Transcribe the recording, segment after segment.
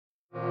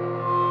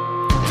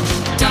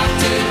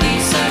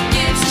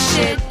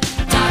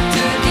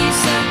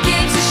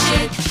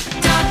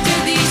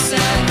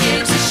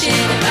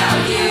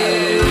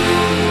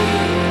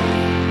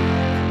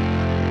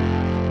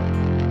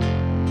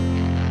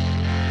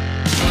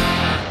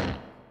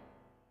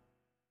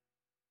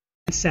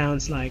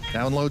sounds like.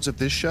 Downloads of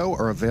this show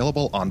are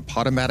available on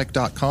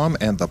Podomatic.com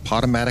and the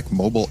Podomatic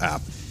mobile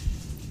app.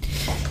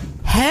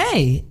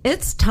 Hey,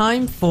 it's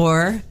time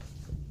for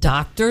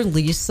Dr.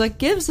 Lisa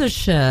Gives a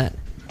Shit.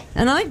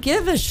 And I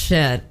give a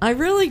shit. I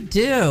really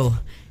do.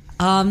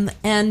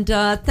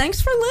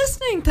 Thanks for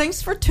listening.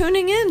 Thanks for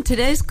tuning in.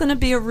 Today's going to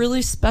be a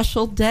really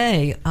special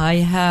day. I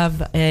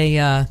have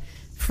a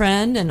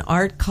friend, an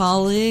art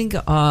colleague,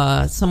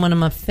 someone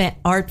I'm a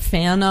art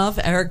fan of,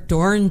 Eric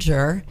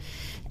Doringer,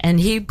 and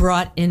he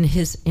brought in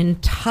his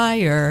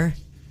entire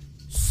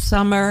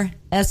summer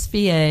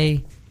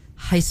SVA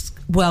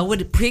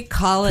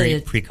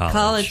pre-college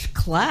college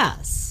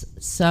class.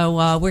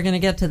 So we're going to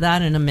get to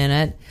that in a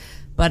minute.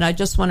 But I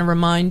just want to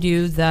remind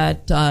you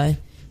that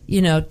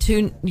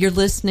you're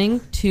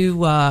listening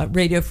to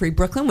Radio Free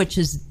Brooklyn, which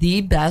is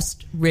the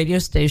best radio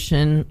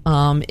station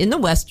in the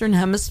Western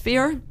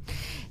Hemisphere.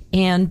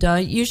 And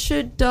you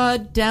should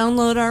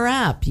download our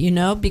app,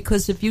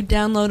 because if you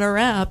download our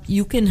app,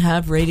 you can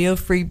have Radio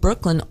Free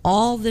Brooklyn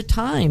all the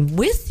time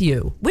with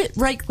you, right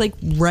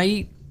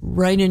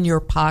in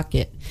your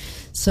pocket.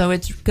 So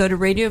go to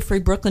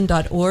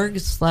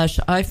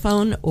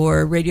radiofreebrooklyn.org/iPhone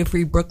or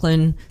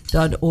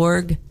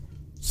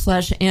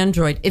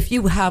radiofreebrooklyn.org/Android if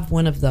you have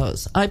one of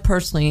those. I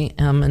personally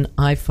am an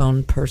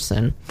iPhone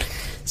person.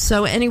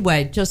 So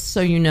anyway, just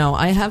so you know,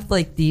 I have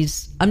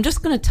these. I'm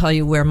just going to tell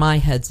you where my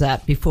head's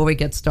at before we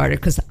get started,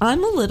 because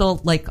I'm a little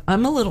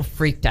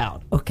freaked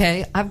out.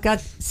 Okay, I've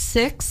got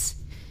 6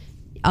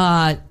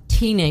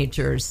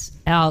 teenagers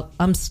out.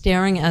 I'm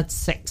staring at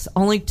 6.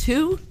 Only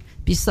 2,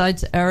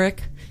 besides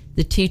Eric,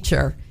 the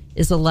teacher,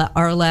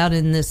 are allowed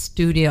in this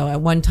studio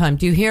at one time.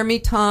 Do you hear me,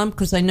 Tom?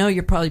 Because I know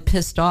you're probably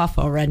pissed off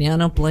already. I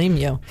don't blame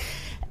you.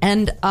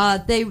 And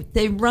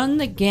they run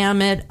the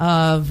gamut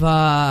of.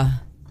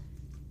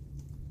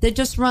 They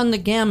just run the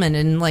gamut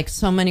in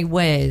so many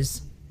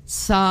ways.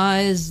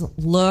 Size,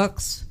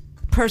 looks,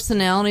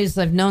 personalities.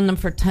 I've known them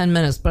for 10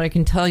 minutes, but I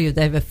can tell you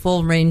they have a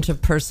full range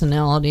of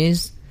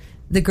personalities.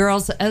 The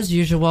girls, as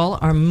usual,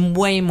 are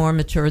way more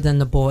mature than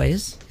the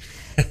boys.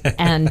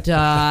 And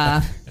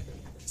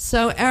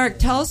so, Eric,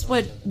 tell us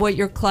what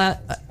your class...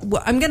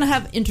 I'm going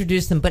to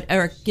introduce them, but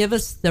Eric, give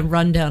us the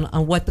rundown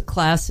on what the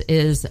class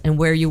is and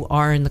where you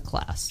are in the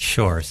class.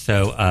 Sure.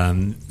 So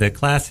the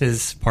class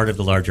is part of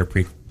the larger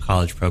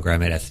pre-college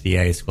program at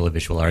SVA, School of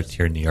Visual Arts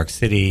here in New York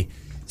City.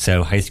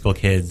 So high school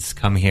kids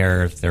come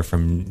here. If they're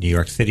from New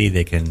York City,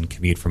 they can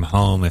commute from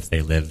home. If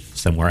they live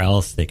somewhere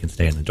else, they can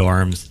stay in the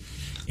dorms.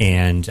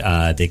 And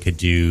they could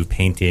do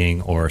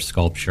painting or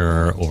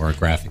sculpture or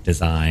graphic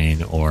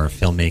design or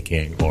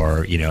filmmaking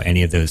or,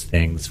 any of those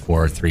things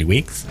for 3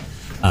 weeks.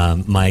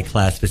 My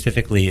class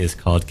specifically is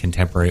called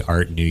Contemporary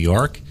Art New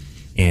York,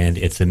 and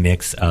it's a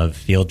mix of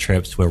field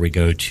trips where we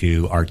go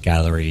to art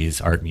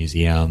galleries, art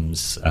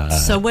museums.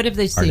 So what have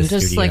they seen?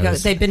 Just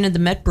studios. They've been to the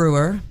Met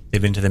Brewer.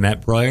 They've been to the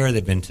Met Breuer.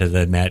 They've been to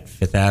the Met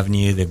Fifth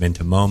Avenue. They've been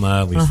to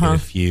MoMA. We've seen a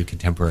few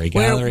contemporary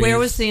galleries. Where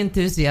was the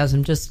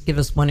enthusiasm? Just give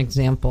us one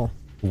example.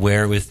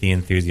 Where was the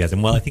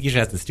enthusiasm? Well, I think you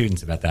should ask the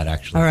students about that.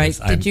 Actually, all right.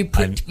 Did you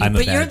put? I'm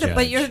but a bad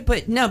judge.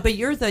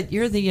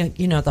 You're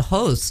the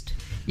host.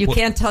 You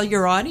can't tell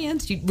your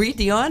audience. You read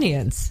the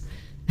audience.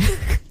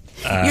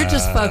 You're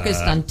just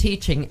focused on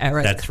teaching,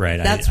 Eric. That's right.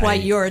 That's why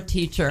you're a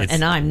teacher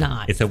and I'm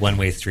not. It's a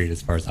one-way street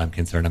as far as I'm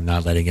concerned. I'm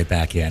not letting it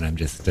back in. I'm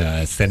just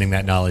sending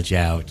that knowledge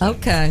out.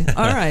 Okay.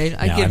 All right.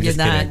 I give you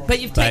that. Kidding.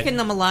 But you've taken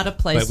them a lot of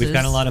places. But we've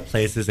gone a lot of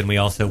places, and we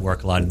also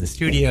work a lot in the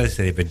studio.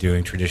 So they've been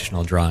doing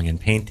traditional drawing and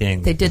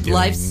painting. They did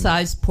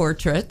life-size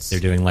portraits.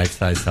 They're doing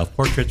life-size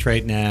self-portraits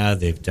right now.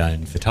 They've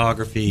done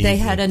photography. They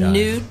had a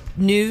nude.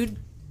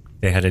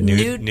 They had a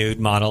nude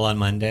model on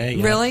Monday.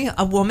 Yeah. Really?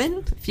 A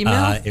woman?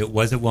 Female? It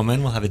was a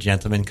woman. We'll have a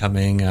gentleman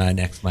coming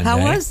next Monday.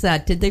 How was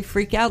that? Did they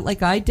freak out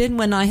like I did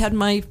when I had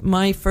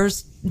my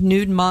first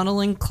nude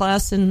modeling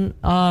class in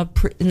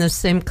the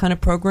same kind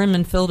of program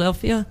in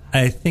Philadelphia?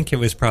 I think it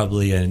was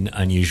probably an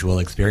unusual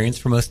experience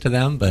for most of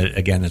them, but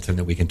again, that's something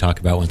that we can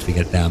talk about once we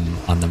get them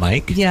on the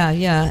mic.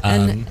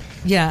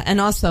 Yeah. And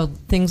also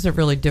things are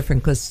really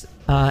different because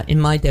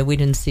in my day, we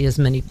didn't see as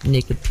many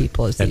naked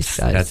people as these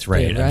guys. That's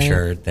right. Did, right. I'm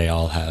sure they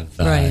all have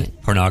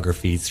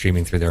pornography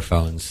streaming through their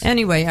phones.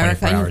 Anyway, Eric,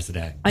 24 hours a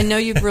day. I know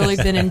you've really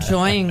been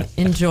enjoying.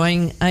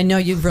 I know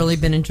you've really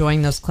been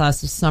enjoying those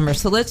classes this summer.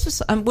 So let's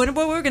just. What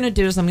we're going to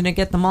do is I'm going to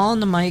get them all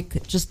on the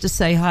mic just to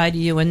say hi to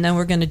you, and then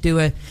we're going to do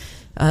a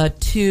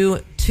 2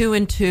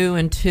 and 2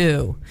 and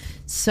 2.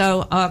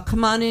 So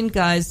come on in,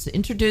 guys.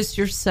 Introduce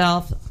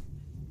yourself.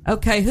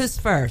 Okay, who's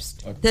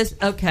first? I'll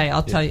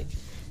tell you.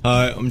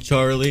 Hi, I'm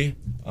Charlie.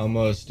 I'm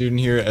a student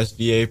here at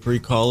SVA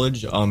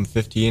Pre-College. I'm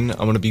 15. I'm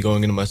going to be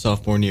going into my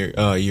sophomore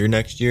year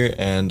next year,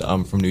 and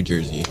I'm from New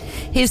Jersey.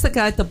 He's the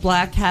guy with the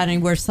black hat and he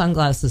wears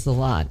sunglasses a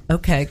lot.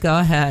 Okay, go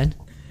ahead.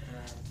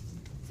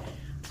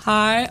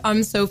 Hi,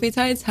 I'm Sophie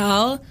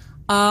Teitel.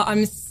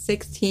 I'm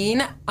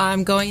 16.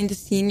 I'm going into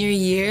senior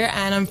year,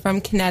 and I'm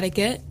from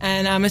Connecticut,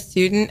 and I'm a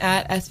student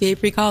at SVA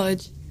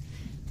Pre-College.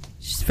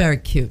 She's very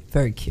cute,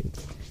 very cute.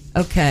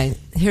 Okay,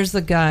 here's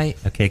the guy.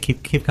 Okay,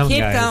 keep coming,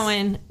 Keep guys.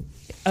 going.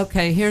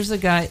 Okay, here's a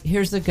guy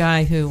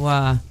who.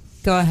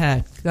 Go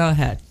ahead.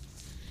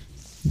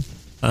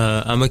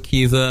 I'm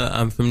Akiva.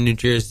 I'm from New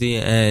Jersey,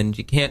 and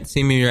you can't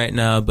see me right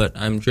now, but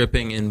I'm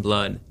dripping in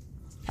blood.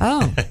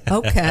 Oh,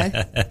 okay.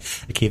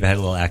 Akiva had a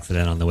little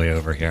accident on the way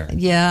over here.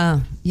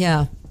 Yeah.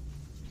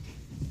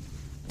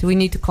 Do we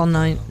need to call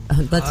 9?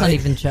 Let's not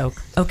even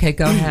joke. Okay,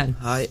 go ahead.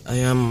 Hi, I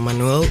am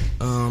Manuel.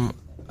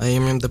 I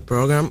am in the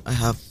program. I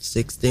have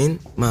 16.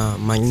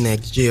 My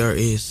next year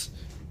is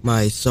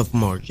my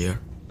sophomore year.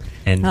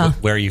 And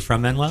where are you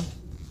from, Manuel?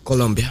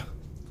 Colombia.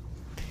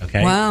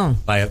 Okay. Wow.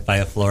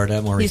 Via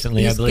Florida more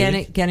recently, I believe.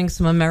 He's getting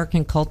some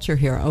American culture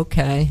here.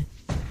 Okay.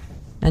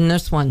 And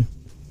this one.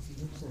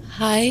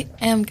 Hi,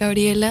 I am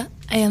Gabriela.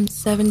 I am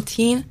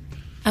 17.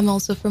 I'm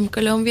also from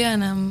Colombia,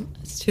 and I'm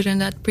a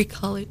student at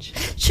pre-college.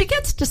 She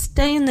gets to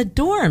stay in the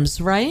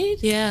dorms, right?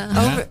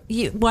 Yeah.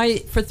 Why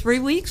for 3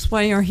 weeks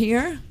while you're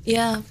here?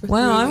 Yeah. For 3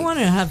 Well, I weeks. want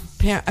to have.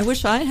 I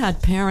wish I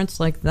had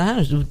parents like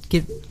that who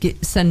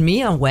would send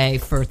me away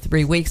for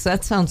 3 weeks.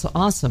 That sounds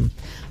awesome.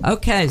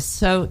 Okay,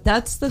 so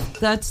that's the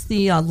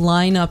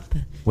lineup.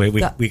 Wait, we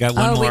got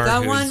one more. We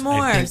got who's, one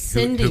more. I think,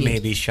 Cindy. Who may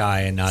be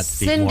shy and not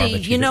speak Cindy, more.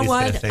 But you know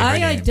what? I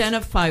identify.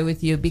 identify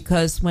with you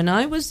because when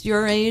I was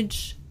your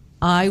age,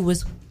 I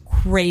was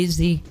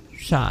crazy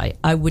shy.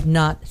 I would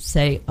not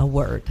say a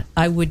word.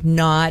 I would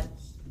not.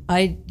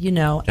 I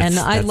That's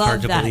love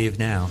hard to that. believe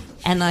now.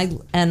 And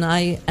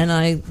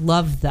I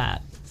love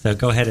that. So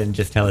go ahead and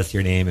just tell us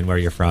your name and where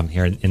you're from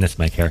here in this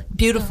mic here.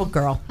 Beautiful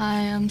girl.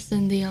 Hi, I'm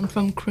Cindy. I'm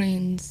from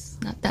Queens.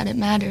 Not that it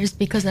matters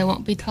because I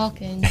won't be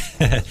talking.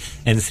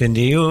 And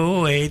Cindy,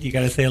 wait, you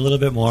got to say a little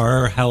bit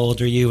more. How old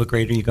are you? What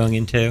grade are you going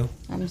into?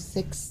 I'm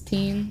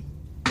 16.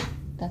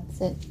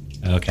 That's it.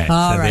 Okay.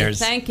 All so right.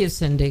 Thank you,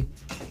 Cindy.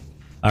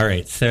 All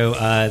right. So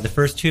the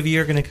first two of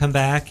you are going to come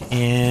back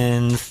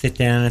and sit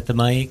down at the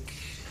mic.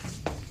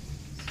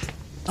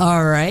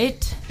 All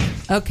right.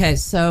 Okay,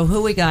 so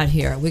who we got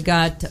here? We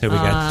got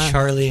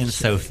Charlie and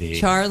Sophie.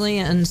 Charlie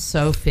and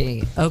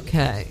Sophie.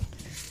 Okay.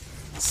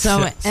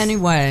 So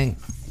anyway.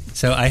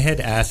 So I had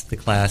asked the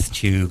class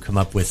to come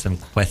up with some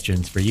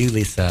questions for you,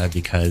 Lisa,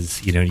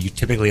 because, you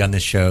typically on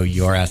this show,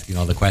 you're asking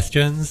all the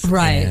questions.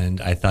 Right. And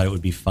I thought it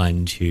would be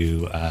fun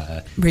to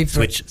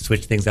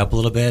switch things up a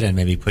little bit and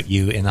maybe put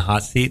you in the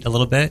hot seat a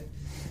little bit.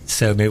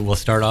 So maybe we'll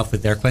start off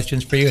with their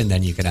questions for you, and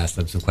then you can ask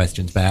them some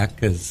questions back,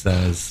 because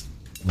it's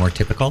more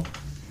typical.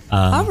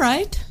 All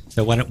right.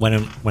 So why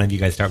don't you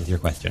guys start with your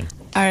question?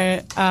 All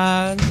right.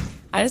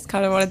 I just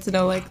kind of wanted to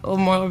know, a little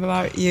more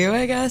about you,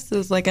 I guess,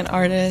 as, an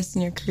artist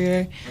in your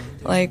career.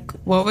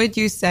 What would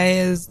you say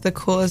is the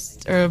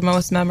coolest or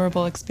most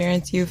memorable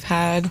experience you've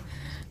had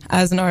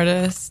as an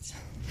artist?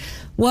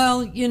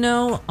 Well,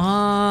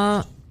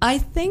 I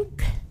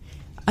think,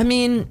 I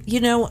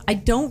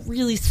don't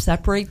really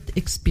separate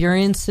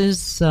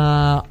experiences,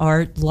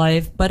 art,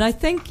 life, but I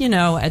think,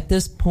 at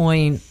this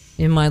point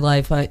in my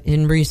life,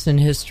 in recent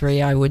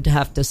history, I would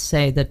have to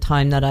say the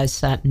time that I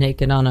sat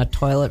naked on a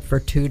toilet for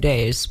 2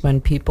 days when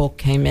people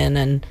came in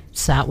and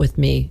sat with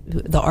me.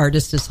 The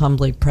artist is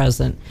humbly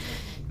present.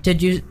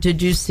 Did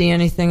you see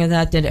anything of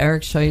that? Did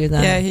Eric show you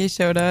that? Yeah, he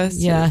showed us.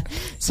 Yeah.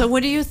 So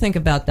what do you think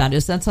about that?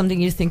 Is that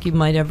something you think you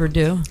might ever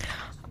do?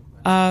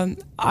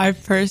 I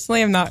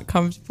personally am not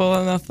comfortable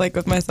enough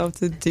with myself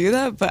to do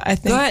that, but I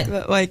think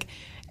that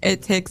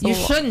it takes you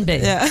shouldn't be.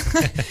 Yeah.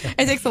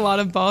 It takes a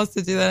lot of balls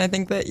to do that. I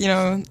think that,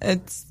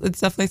 it's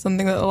definitely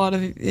something that a lot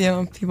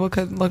of, people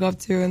could look up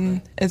to, and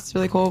it's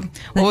really cool.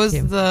 What was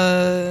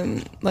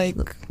the,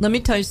 Let me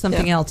tell you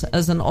something else.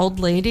 As an old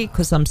lady,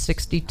 because I'm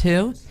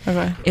 62,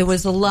 okay, it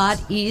was a lot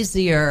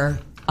easier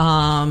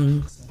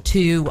to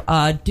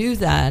do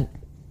that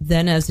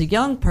than as a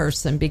young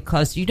person,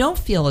 because you don't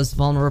feel as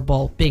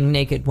vulnerable being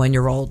naked when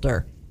you're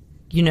older.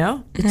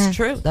 It's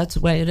true. That's the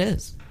way it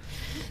is.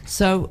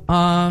 So,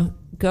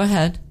 go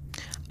ahead.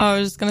 I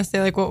was just going to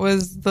say, what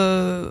was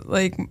the,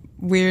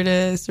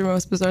 weirdest or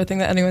most bizarre thing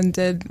that anyone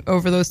did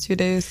over those 2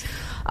 days?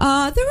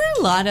 There were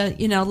a lot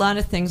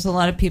of things. A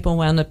lot of people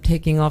wound up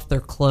taking off their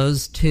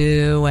clothes,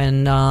 too.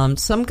 And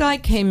some guy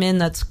came in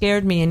that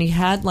scared me, and he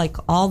had,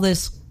 all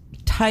this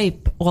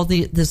type,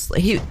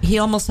 he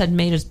almost had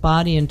made his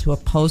body into a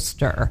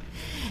poster.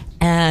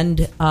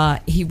 And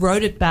he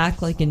wrote it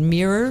back in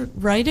mirror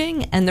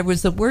writing, and there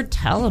was the word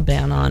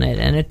Taliban on it,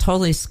 and it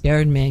totally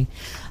scared me.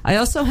 I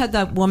also had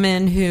that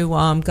woman who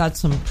got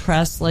some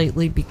press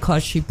lately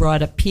because she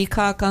brought a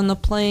peacock on the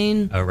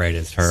plane. Oh, right.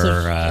 As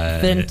her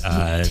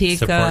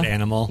support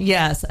animal?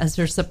 Yes, as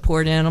her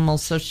support animal.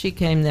 So she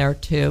came there,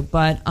 too.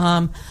 But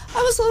I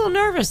was a little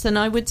nervous, and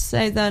I would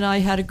say that I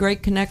had a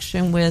great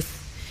connection with...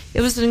 It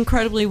was an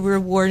incredibly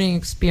rewarding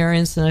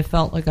experience, and I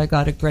felt like I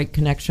got a great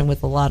connection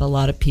with a lot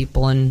of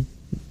people, and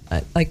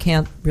I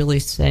can't really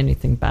say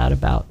anything bad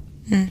about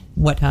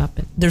what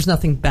happened. There's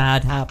nothing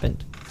bad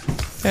happened.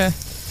 Yeah.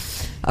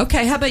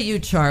 Okay, how about you,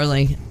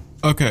 Charlie?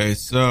 Okay,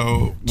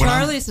 so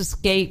Charlie's a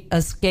skate.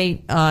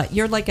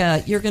 You're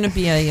gonna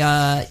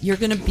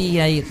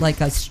be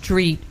like a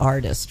street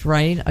artist,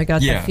 right? I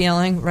got that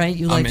feeling, right?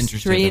 You like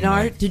street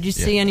art? Did you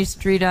see any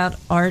street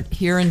art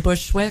here in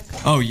Bushwick?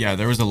 Oh yeah,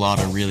 there was a lot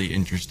of really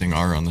interesting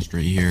art on the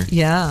street here.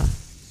 Yeah.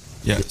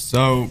 Yeah.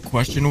 So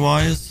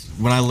question-wise,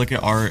 when I look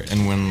at art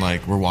and when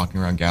like we're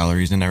walking around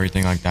galleries and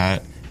everything like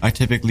that, I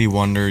typically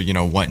wonder,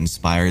 what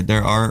inspired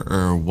their art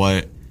or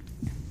what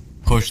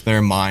pushed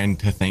their mind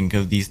to think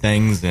of these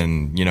things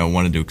and,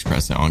 wanted to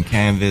express it on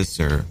canvas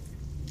or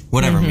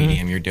whatever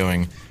medium you're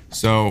doing.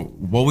 So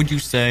what would you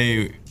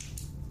say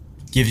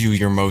gives you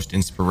your most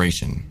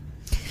inspiration?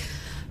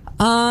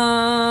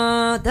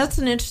 That's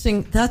an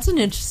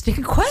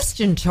interesting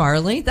question,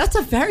 Charlie. That's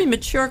a very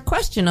mature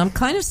question. I'm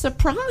kind of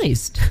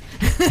surprised.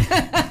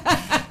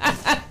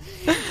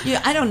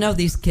 Yeah, I don't know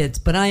these kids,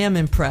 but I am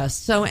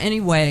impressed. So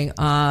anyway,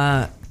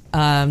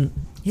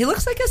 he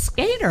looks like a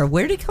skater.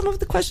 Where did he come up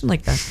with a question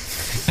like that?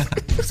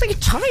 He looks like a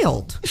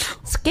child.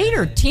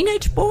 Skater,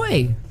 teenage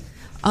boy.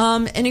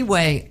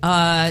 Anyway,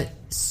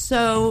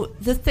 so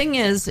the thing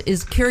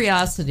is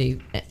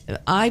curiosity.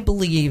 I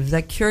believe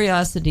that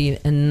curiosity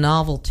and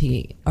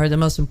novelty are the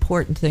most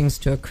important things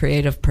to a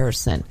creative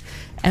person.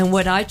 And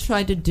what I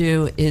try to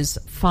do is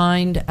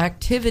find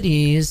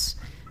activities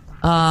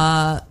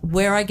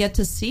where I get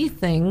to see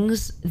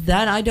things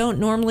that I don't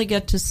normally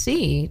get to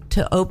see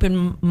to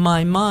open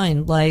my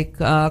mind. Like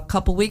a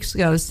couple weeks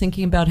ago, I was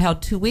thinking about how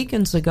 2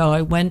 weekends ago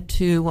I went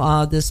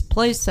to this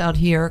place out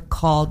here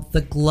called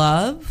The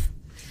Glove.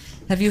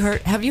 Have you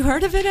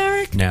heard of it,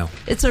 Eric? No.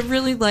 It's a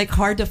really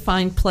hard to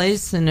find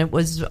place, and it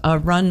was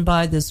run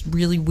by this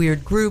really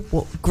weird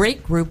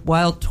great group,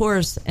 Wild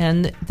Tourists,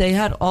 and they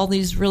had all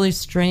these really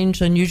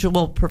strange,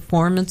 unusual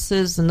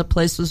performances, and the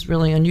place was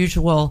really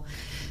unusual.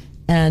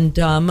 And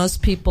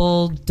most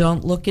people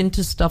don't look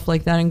into stuff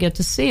like that and get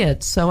to see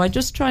it. So I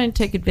just try and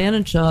take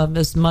advantage of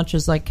as much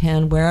as I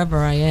can wherever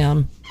I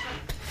am.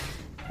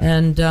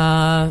 And,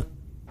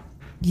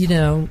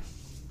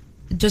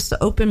 just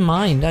open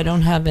mind. I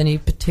don't have any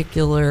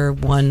particular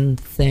one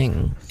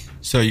thing.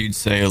 So you'd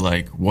say,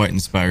 what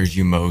inspires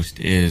you most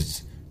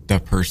is the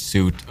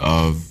pursuit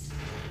of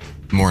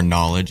more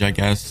knowledge, I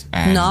guess?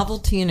 And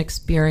novelty and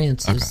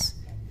experiences. Okay.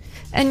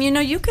 And,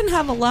 you can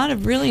have a lot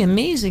of really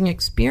amazing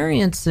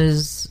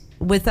experiences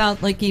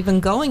without, even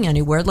going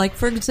anywhere.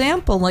 For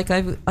example,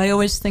 I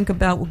always think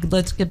about,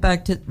 let's get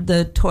back to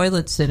the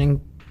toilet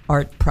sitting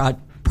art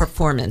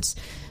performance.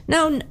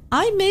 Now,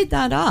 I made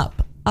that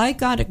up. I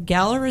got a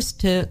gallerist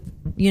to,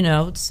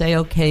 say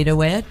okay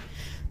to it.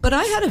 But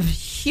I had a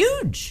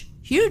huge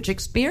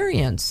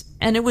experience.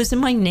 And it was in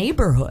my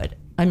neighborhood.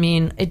 I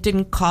mean, it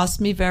didn't cost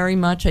me very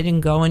much. I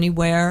didn't go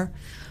anywhere.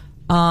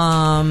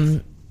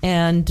 There's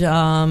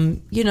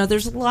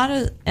a lot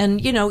of,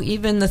 and,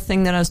 even the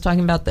thing that I was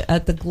talking about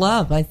at the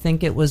Glove, I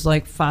think it was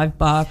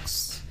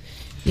 $5,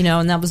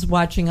 and that was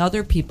watching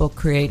other people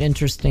create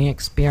interesting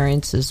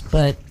experiences.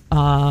 But,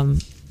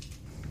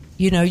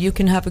 you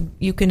can have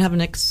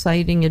an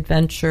exciting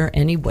adventure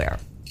anywhere.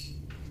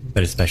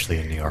 But especially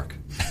in New York.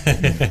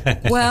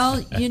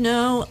 Well,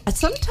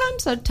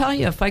 sometimes I tell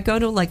you, if I go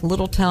to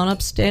little town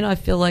upstate, I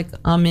feel like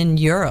I'm in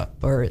Europe,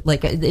 or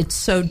it's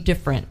so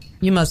different.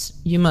 You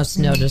must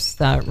notice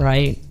that,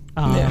 right?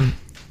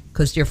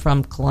 Because you're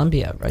from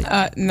Columbia,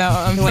 right? No,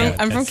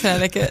 I'm from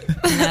Connecticut.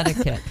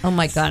 Connecticut. Oh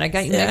my God, I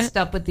got you mixed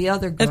up with the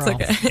other girl. It's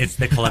okay. It's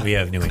the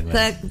Columbia of New England.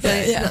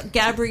 The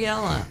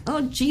Gabriella. Oh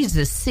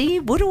Jesus! See,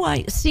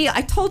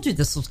 I told you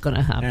this was going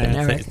to happen,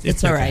 Eric.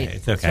 It's all right.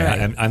 It's okay.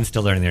 Right. I'm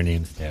still learning their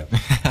names too.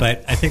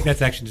 But I think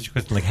that's actually just a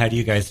question. How do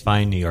you guys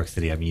find New York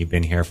City? I mean, you've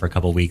been here for a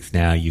couple of weeks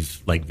now.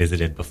 You've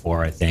visited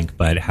before, I think.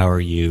 But how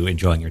are you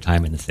enjoying your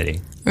time in the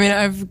city? I mean,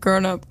 I've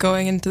grown up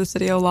going into the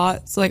city a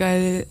lot, so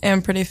I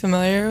am pretty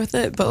familiar with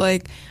it. But I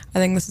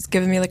think this has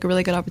given me a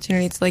really good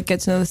opportunity to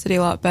get to know the city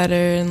a lot better,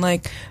 and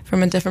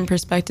from a different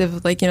perspective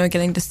of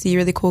getting to see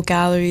really cool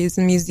galleries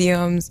and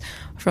museums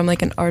from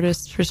an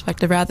artist's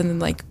perspective rather than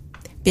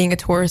being a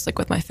tourist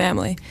with my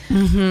family.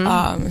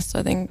 Mm-hmm. So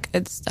I think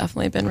it's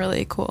definitely been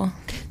really cool.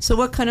 So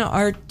what kind of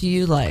art do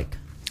you like?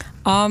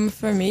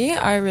 For me,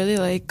 I really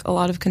like a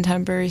lot of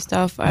contemporary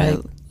stuff. Right.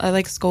 I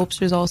like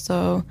sculptures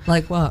also.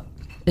 Like what?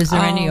 Is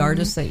there any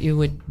artist that you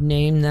would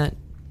name that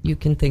you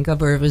can think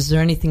of, or was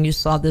there anything you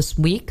saw this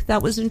week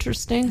that was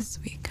interesting? This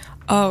week?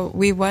 Oh,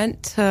 we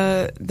went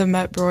to the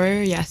Met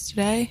Breuer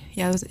yesterday.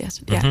 Yeah, was it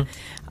yesterday? Mm-hmm.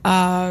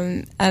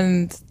 Yeah.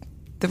 And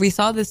we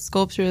saw this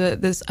sculpture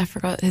I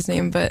forgot his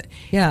name, but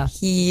yeah,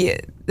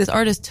 this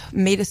artist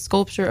made a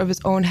sculpture of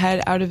his own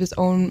head out of his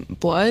own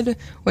blood,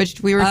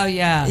 which we were. Oh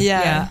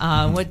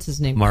yeah. What's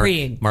his name? Mark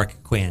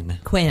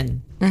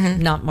Quinn.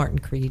 Mm-hmm. Not Martin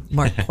Creed.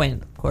 Mark Quinn,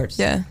 of course.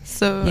 Yeah.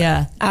 So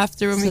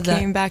after when we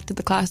came back to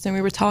the classroom,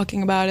 we were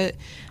talking about it,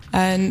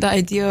 and the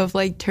idea of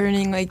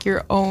turning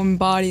your own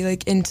body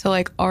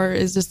into art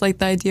is just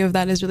the idea of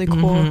that is really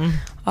cool.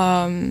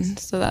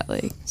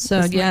 Mm-hmm.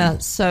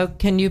 So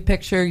can you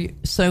picture?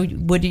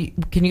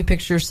 Can you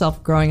picture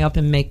yourself growing up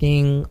and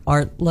making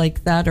art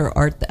like that, or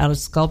art out of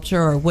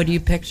sculpture, or what do you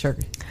picture?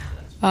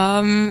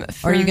 Or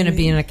are you going to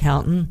be an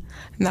accountant?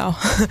 No.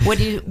 What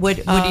do you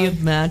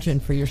imagine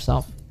for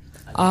yourself?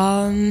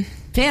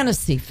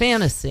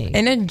 Fantasy.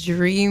 In a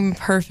dream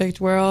perfect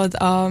world,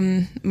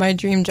 my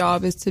dream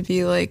job is to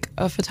be like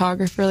a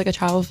photographer, like a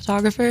travel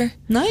photographer.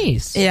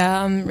 Nice.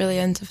 Yeah, I'm really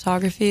into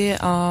photography.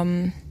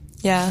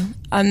 Yeah,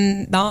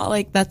 I'm not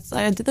like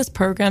I did this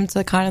program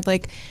to kind of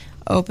like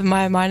open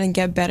my mind and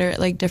get better at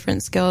like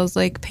different skills,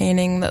 like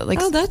painting.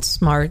 That's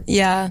smart.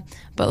 Yeah,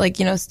 but like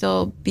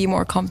still be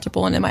more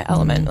comfortable and in my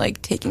element,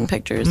 like taking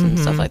pictures and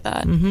stuff like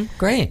that.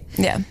 Great.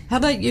 Yeah. How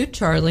about you,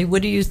 Charlie?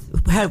 What do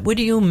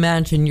you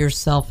imagine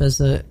yourself as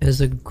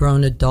a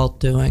grown adult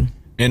doing?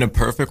 In a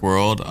perfect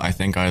world, I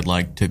think I'd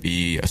like to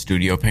be a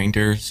studio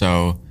painter.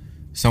 So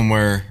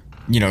somewhere,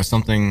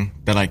 something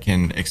that I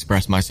can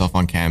express myself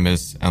on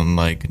canvas and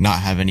like not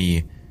have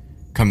any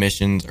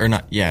commissions or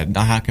not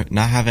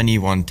have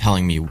anyone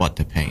telling me what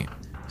to paint.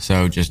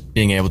 So just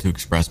being able to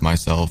express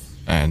myself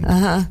and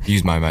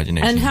use my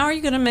imagination. And how are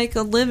you going to make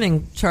a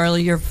living,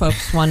 Charlie? Your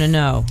folks want to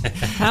know.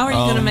 How are you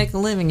going to make a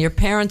living? Your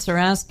parents are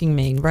asking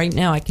me right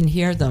now. I can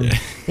hear them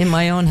in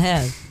my own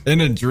head.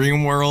 In a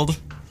dream world,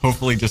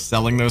 hopefully just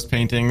selling those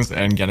paintings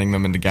and getting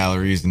them into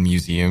galleries and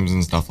museums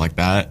and stuff like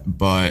that.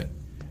 But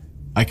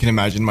I can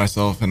imagine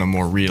myself in a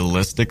more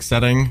realistic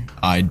setting.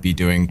 I'd be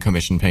doing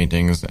commission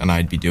paintings and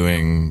I'd be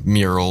doing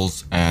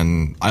murals,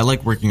 and I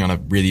like working on a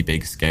really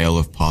big scale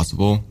if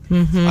possible.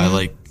 I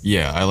like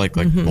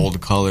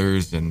bold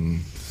colors and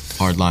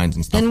hard lines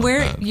and stuff and like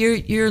that. And where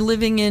you're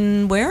living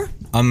in where?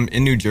 I'm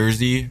in New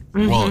Jersey.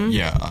 Well,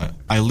 yeah,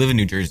 I live in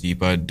New Jersey,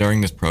 but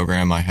during this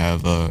program I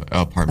have an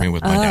apartment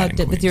with my dad in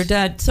Queens. With your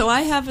dad. So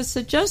I have a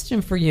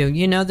suggestion for you.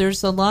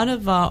 there's a lot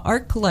of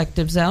art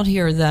collectives out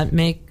here that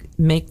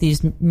make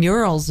these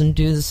murals and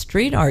do the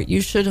street art.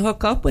 You should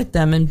hook up with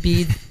them and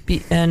be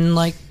and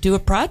like do a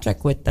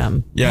project with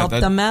them. Yeah, help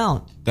them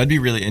out. That'd be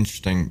really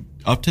interesting.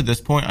 Up to this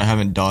point, I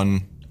haven't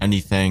done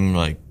anything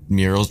like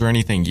murals or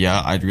anything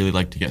yet. I'd really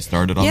like to get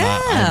started on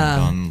that. I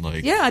haven't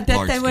done I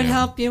bet they would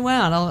help you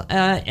out.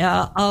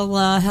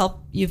 I'll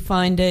help you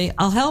find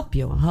I'll help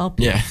you.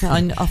 Yeah,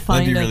 I'll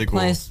find a really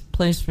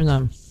place for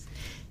them.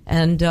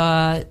 And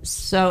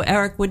so,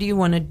 Eric, what do you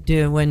want to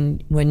do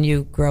when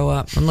you grow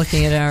up? I'm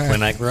looking at Eric.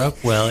 When I grow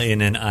up, well,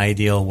 in an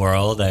ideal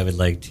world, I would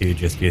like to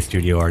just be a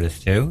studio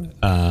artist too.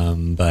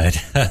 But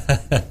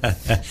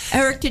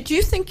Eric, did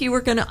you think you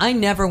were going to? I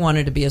never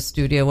wanted to be a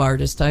studio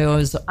artist. I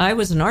was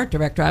an art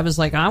director. I was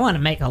like, I want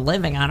to make a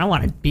living. I don't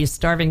want to be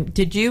starving.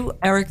 Did you,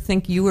 Eric,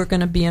 think you were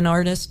going to be an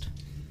artist?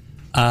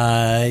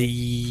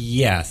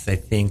 Yes, I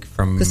think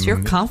because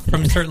you're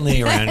confident. From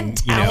certainly around,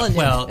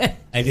 talented.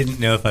 I didn't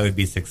know if I would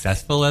be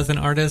successful as an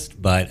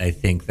artist, but I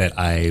think that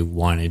I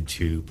wanted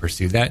to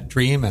pursue that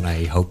dream, and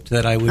I hoped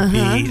that I would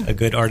be a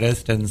good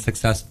artist and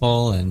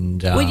successful.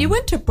 And well, you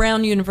went to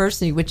Brown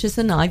University, which is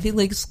an Ivy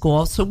League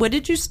school. So, what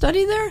did you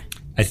study there?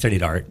 I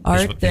studied art.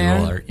 Art there.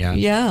 Visual art, yeah.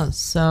 Yeah.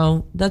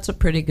 So that's a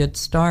pretty good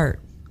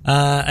start.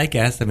 I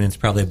guess. I mean, it's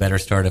probably a better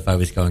start if I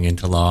was going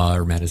into law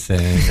or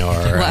medicine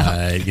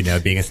or,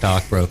 being a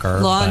stockbroker.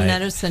 Law and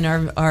medicine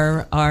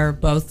are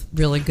both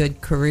really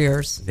good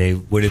careers. They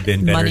would have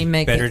been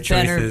better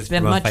choices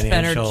from a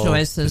financial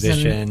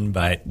position,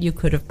 but you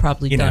could have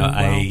probably done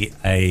well.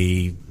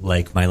 I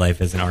like my life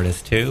as an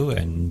artist too,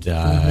 and,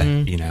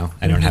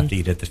 I don't have to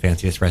eat at the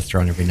fanciest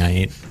restaurant every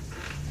night.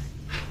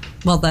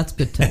 Well, that's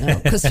good to know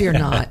because you're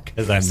not.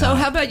 Because I'm not. So,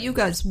 how about you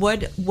guys?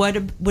 What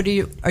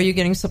are you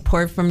getting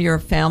support from your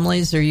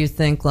families, or you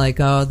think like,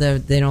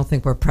 they don't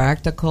think we're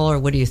practical, or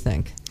what do you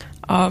think?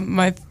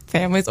 My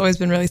family's always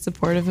been really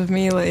supportive of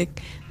me.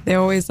 Like, they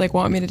always like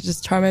want me to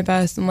just try my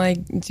best and like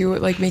do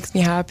what like makes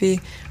me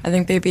happy. I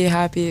think they'd be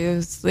happy. It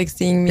was like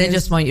seeing me. They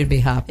just want you to be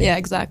happy. Yeah,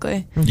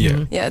 exactly.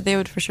 Yeah, they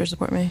would for sure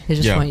support me. They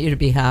just want you to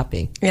be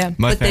happy. Yeah,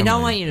 but they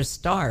don't want you to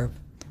starve.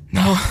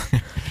 No.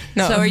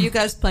 So are you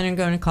guys planning on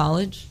going to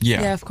college?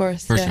 Yeah, of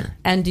course. For sure.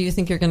 And do you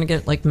think you're going to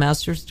get like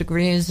master's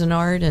degrees in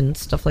art and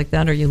stuff like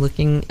that? Are you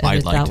looking at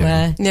it that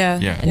way? Yeah.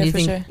 And you for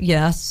think, sure.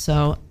 Yes.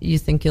 So you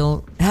think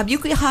you'll have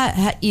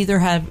either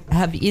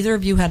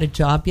of you had a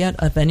job yet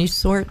of any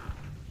sort?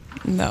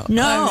 No.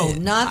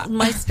 Not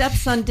my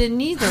stepson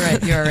didn't either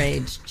at your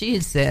age.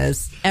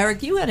 Jesus.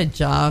 Eric, you had a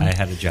job. I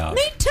had a job.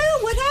 Me too.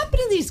 What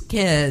happened to these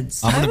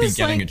kids? I'm going to be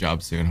getting a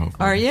job soon,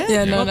 hopefully. Are you?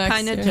 Yeah, what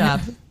kind of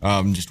job?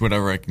 Just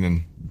whatever I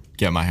can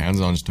get my hands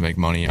on just to make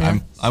money.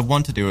 I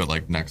want to do it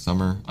like next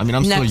summer. I mean,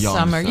 I'm still young. Next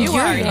summer. So. You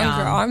are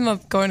young. I'm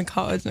going to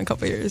college in a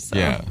couple of years. So.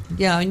 Yeah.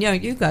 Yeah,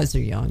 you guys are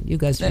young. You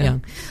guys are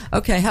young.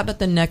 Okay, how about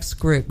the next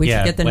group? We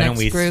should get the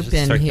next group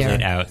in here.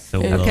 Out,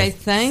 so we'll okay,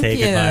 thank say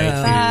you.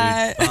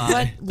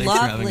 Bye.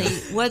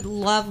 What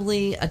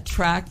lovely,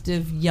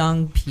 attractive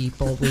young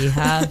people we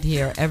have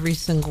here. Every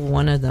single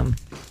one of them.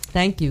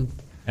 Thank you.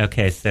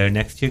 Okay, so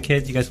next two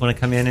kids, you guys want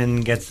to come in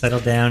and get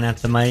settled down at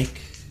the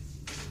mic?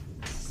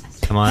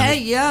 Come on. Hey,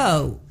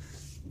 yo.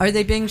 Are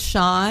they being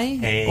shy?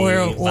 Hey,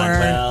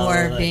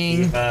 or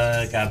being...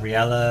 Eva,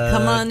 Gabriella.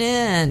 Come on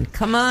in.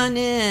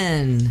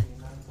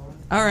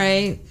 All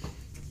right.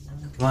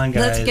 Come on,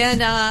 guys.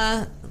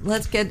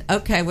 let's get.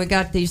 Okay, we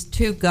got these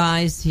two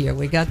guys here.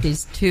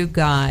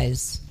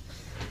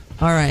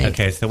 All right.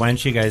 Okay, so why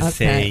don't you guys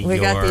say we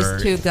your got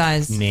these two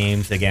guys.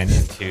 names again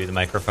into the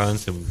microphone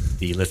so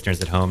the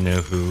listeners at home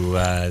know who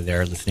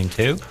they're listening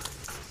to?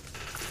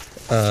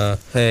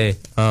 Hey,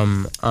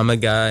 I'm a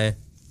guy.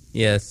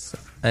 Yes,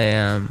 I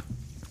am.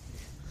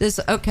 So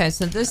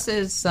this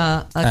is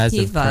As of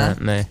Akiva.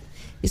 currently.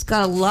 He's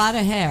got a lot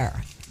of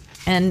hair,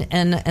 and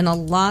a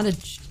lot of.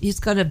 He's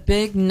got a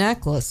big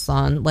necklace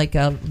on, like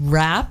a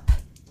wrap.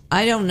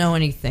 I don't know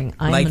anything.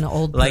 I'm an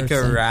old person. Like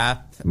a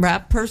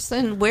wrap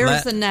person.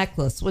 Where's the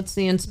necklace? What's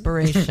the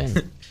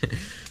inspiration?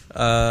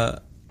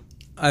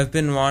 I've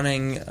been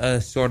wanting a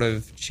sort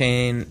of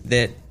chain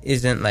that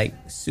isn't like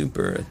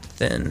super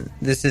thin.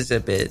 This is a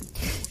bit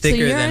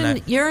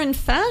thicker You're in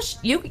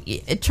fashion.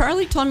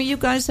 Charlie told me you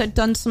guys had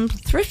done some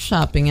thrift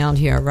shopping out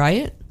here,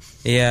 right?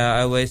 Yeah,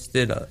 I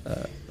wasted.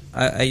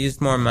 I used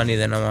more money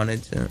than I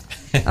wanted to.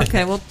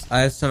 Okay, well,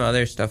 I have some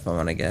other stuff I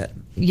want to get.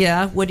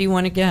 Yeah, what do you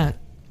want to get?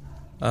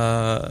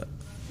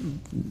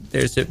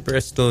 There's a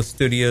Bristol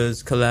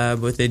Studios collab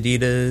with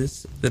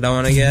Adidas that I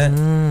want to get.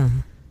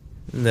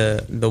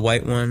 The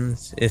white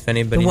ones, if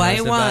anybody knows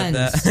about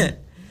that.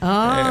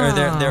 Or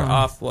they're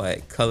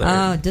off-white color.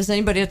 Oh, does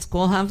anybody at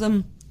school have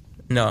them?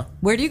 No.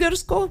 Where do you go to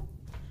school?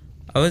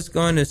 I was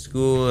going to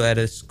school at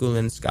a school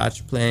in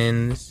Scotch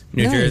Plains,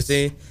 New Nice.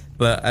 Jersey,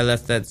 but I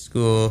left that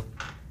school,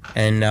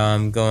 and now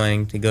I'm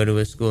going to go to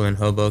a school in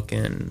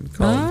Hoboken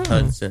called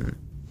Hudson.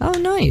 Oh,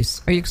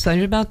 nice. Are you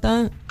excited about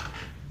that?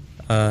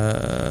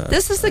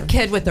 This is the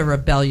kid with the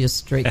rebellious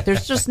streak.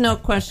 There's just no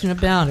question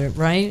about it,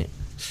 right?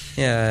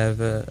 Yeah, I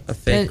have a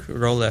fake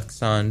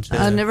Rolex on. Too.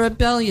 The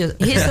rebellious.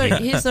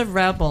 He's a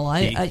rebel.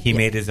 He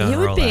made his own he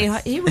would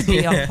Rolex. He would be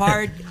a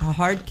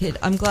hard kid.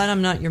 I'm glad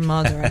I'm not your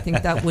mother. I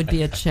think that would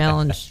be a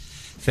challenge.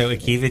 So,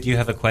 Akiva, do you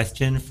have a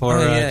question for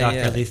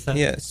Dr. Lisa?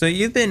 Yeah. So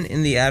you've been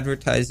in the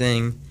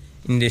advertising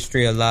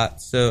industry a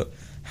lot. So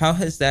how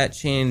has that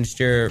changed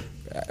your?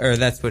 Or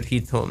that's what he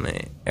told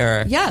me.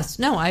 Or Yes,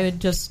 no, I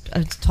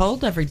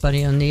told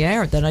everybody on the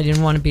air that I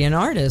didn't want to be an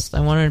artist. I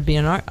wanted to be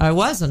I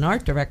was an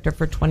art director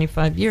for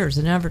 25 years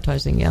in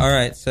advertising, yeah. All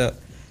right, so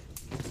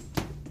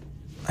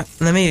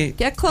let me...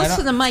 Get close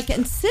to the mic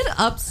and sit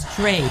up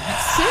straight.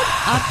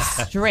 Sit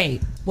up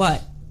straight.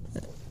 What?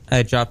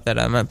 I dropped that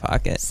out of my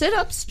pocket. Sit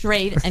up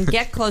straight and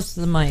get close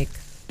to the mic.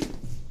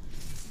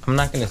 I'm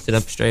not going to sit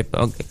up straight, but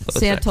I'll get closer.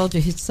 See, I told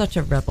you, he's such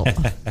a rebel.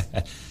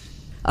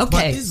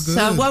 Okay,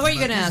 so what were you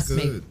going to ask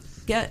me?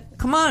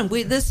 Come on,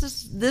 we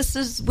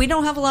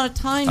don't have a lot of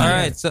time All here.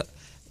 right, so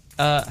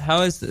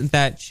how has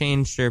that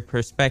changed your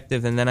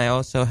perspective? And then I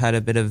also had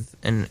a bit of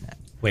an...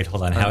 Wait,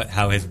 hold on.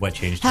 How has what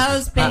changed?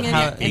 How's being an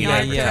art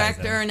yeah.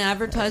 director in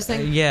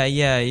advertising? Yeah,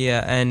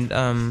 and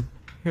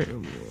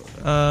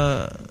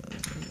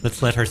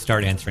Let's let her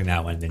start answering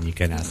that one, then you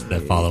can ask the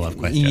follow-up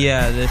question.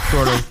 yeah, that's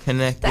sort of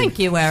connected. Thank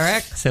you,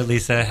 Eric. So,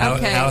 Lisa, how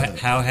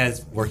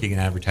has working in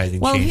advertising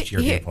changed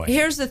your viewpoint?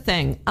 Here's the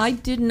thing. I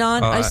did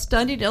not. I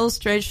studied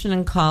illustration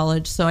in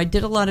college, so I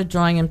did a lot of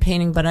drawing and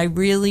painting, but I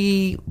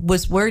really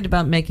was worried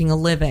about making a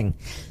living.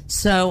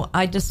 So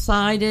I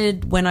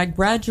decided when I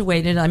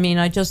graduated,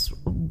 I just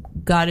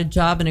got a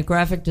job in a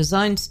graphic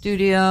design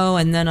studio,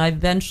 and then I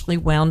eventually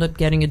wound up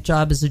getting a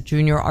job as a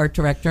junior art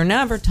director in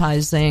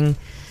advertising.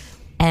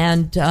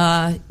 And,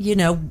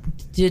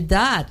 did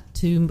that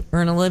to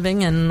earn a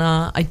living. And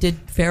I did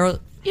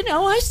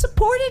I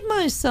supported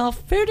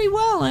myself fairly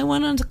well. I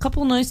went on a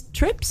couple nice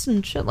trips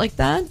and shit like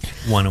that.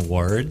 Won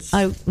awards?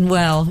 A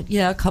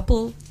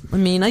couple.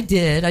 I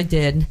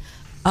did.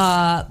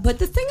 But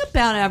the thing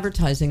about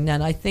advertising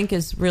that I think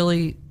is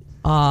really,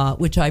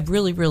 which I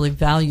really, really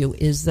value,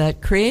 is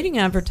that creating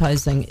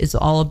advertising is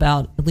all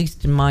about, at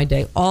least in my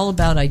day, all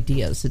about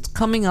ideas. It's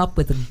coming up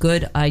with a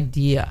good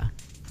idea.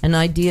 An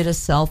idea to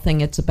sell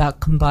thing. It's about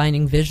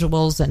combining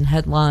visuals and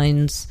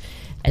headlines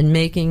and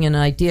making an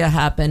idea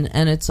happen.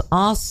 And it's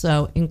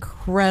also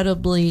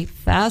incredibly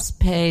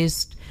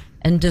fast-paced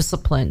and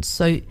disciplined.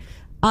 So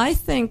I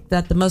think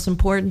that the most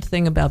important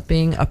thing about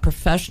being a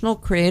professional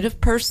creative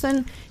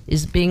person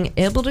is being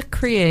able to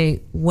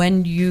create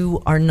when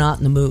you are not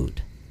in the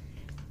mood.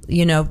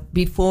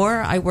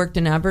 Before I worked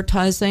in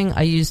advertising,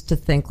 I used to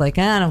think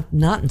I'm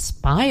not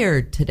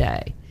inspired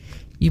today.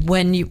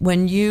 When you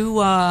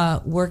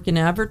work in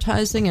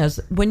advertising,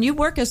 when you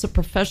work as a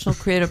professional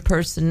creative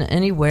person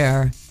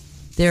anywhere,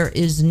 there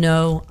is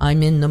no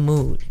I'm in the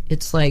mood.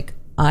 It's like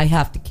I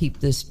have to keep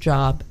this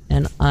job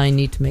and I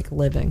need to make a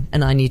living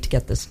and I need to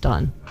get this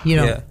done.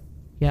 Yeah.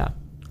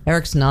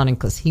 Eric's nodding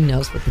because he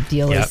knows what the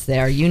deal is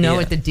there. You know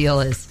what the deal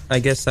is. I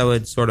guess that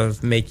would sort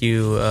of make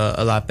you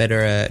a lot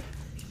better at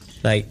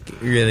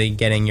really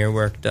getting your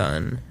work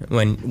done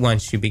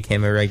once you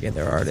became a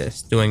regular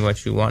artist, doing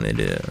what you want to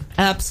do.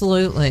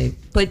 Absolutely.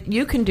 But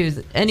you can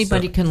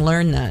anybody can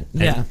learn that.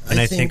 And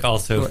I think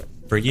also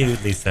for you,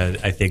 Lisa,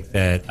 I think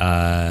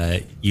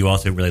that you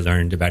also really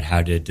learned about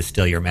how to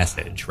distill your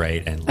message,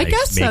 right? And I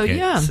guess make so,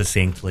 it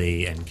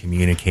succinctly and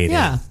communicate it.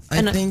 Yeah.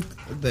 I think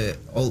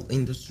all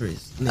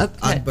industries need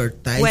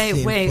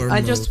advertising. Wait.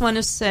 I just want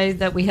to say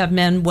that we have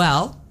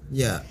Manuel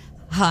Yeah.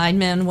 Hi,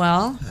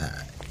 Manuel.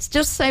 Hi.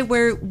 Just say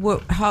where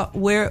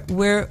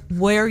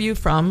are you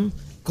from?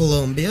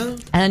 Colombia.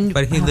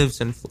 But he lives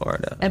in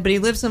Florida. But he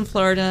lives in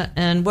Florida.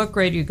 And what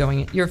grade are you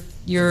going?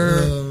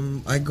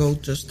 I go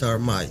to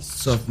start my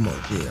sophomore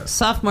year.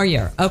 Sophomore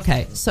year.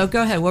 Okay. So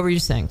go ahead. What were you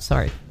saying?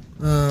 Sorry.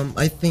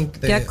 I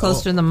think get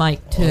closer to the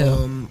mic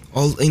too.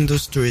 All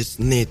industries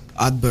need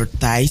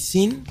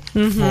advertising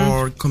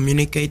for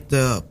communicate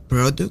the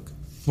product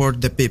for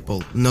the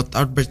people. Not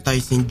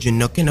advertising. You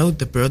not can know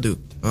the product.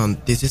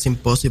 This is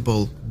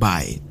impossible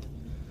buy it.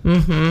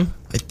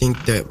 I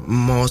think the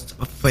most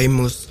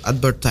famous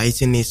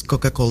advertising is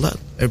Coca-Cola.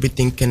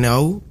 Everything can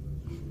know.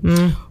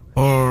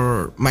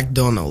 Or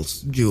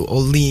McDonald's. You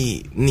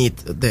only need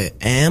the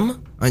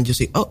M and you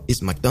say, oh,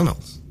 it's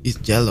McDonald's. It's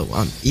yellow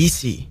and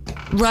easy.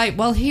 Right.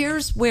 Well,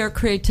 here's where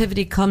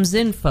creativity comes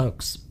in,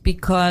 folks,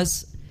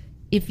 because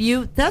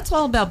that's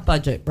all about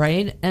budget,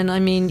 right? And I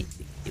mean,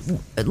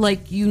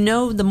 like,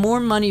 the more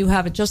money you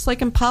have, just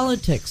like in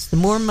politics, the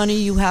more money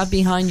you have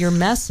behind your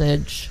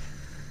message,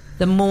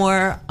 the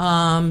more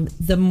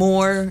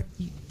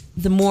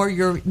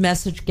your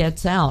message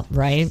gets out,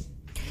 right?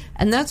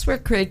 And that's where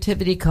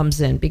creativity comes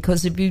in,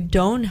 because if you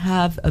don't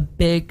have a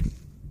big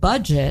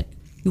budget,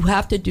 you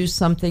have to do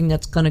something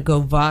that's going to go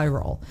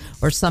viral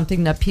or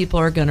something that people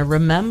are going to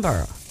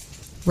remember,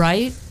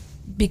 right?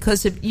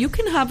 Because if you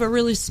can have a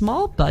really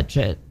small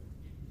budget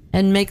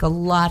and make a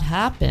lot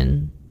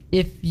happen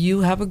if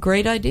you have a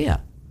great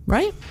idea,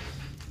 right?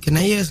 Can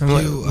I ask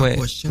you a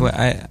question? Wait,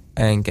 I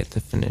didn't get to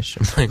finish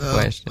my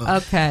question.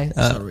 Okay.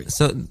 Sorry.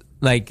 So,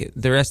 like,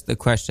 the rest of the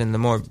question, the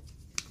more...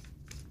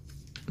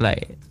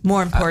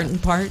 more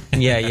important part?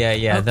 Yeah.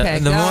 Okay,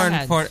 the more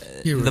ahead.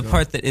 important, the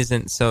part that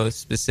isn't so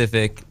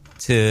specific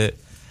to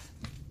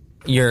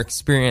your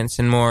experience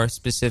and more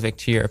specific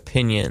to your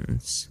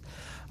opinions.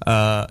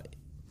 How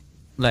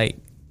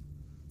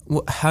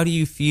do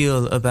you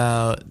feel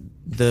about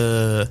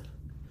the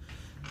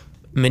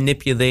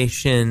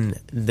manipulation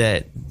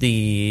that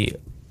the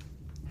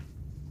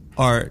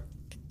art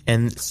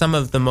and some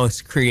of the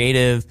most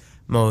creative,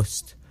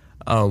 most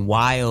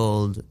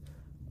wild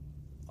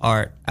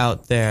art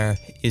out there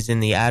is in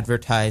the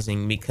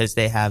advertising, because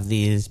they have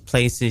these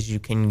places you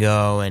can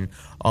go and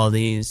all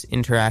these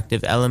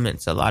interactive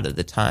elements a lot of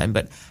the time?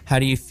 But how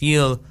do you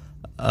feel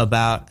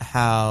about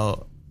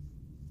how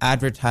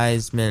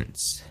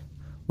advertisements,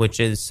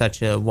 which is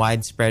such a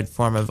widespread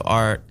form of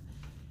art,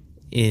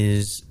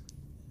 is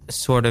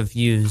sort of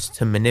used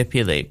to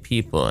manipulate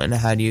people, and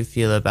how do you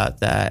feel about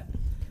that?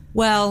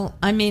 Well,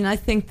 I mean, I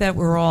think that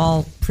we're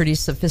all pretty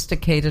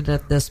sophisticated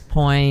at this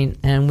point,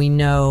 and we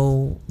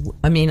know.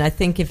 I mean, I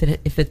think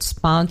if it's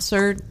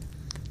sponsored,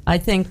 I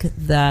think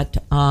that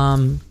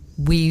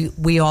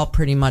we all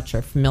pretty much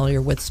are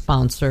familiar with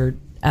sponsored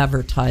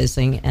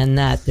advertising, and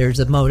that there's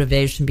a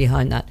motivation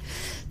behind that.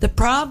 The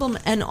problem,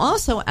 and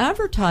also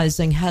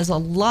advertising has a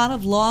lot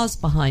of laws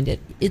behind it.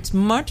 It's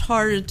much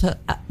harder to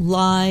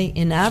lie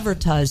in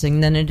advertising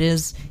than it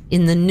is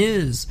in the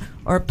news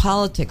or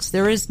politics.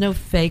 There is no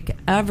fake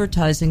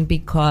advertising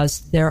because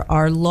there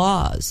are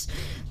laws.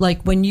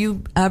 Like when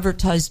you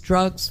advertise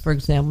drugs, for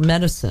example,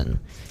 medicine,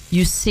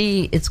 you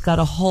see it's got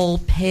a whole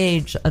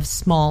page of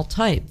small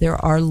type. There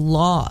are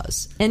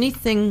laws.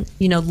 Anything,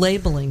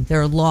 labeling,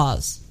 there are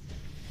laws.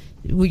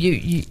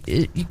 You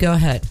go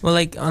ahead. Well,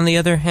 like, on the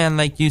other hand,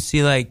 like, you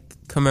see, like,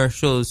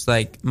 commercials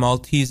like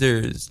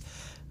Maltesers,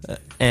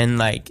 and,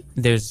 like,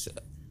 there's,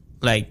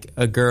 like,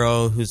 a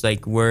girl who's,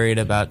 like, worried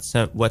about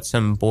what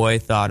some boy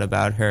thought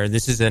about her.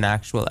 This is an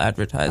actual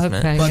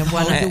advertisement. Okay. But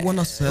how do you want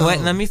to sell? Wait,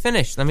 let me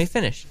finish.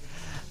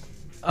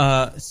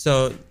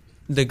 So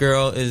the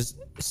girl is...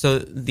 So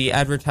the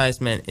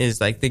advertisement is,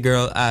 like, the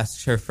girl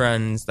asks her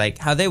friends, like,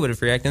 how they would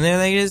have reacted, and they're,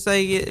 like, just,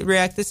 like,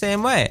 react the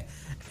same way.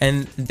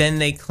 And then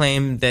they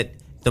claim that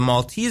the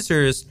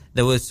Maltesers,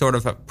 that was sort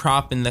of a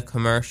prop in the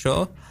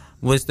commercial,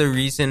 was the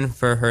reason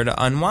for her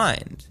to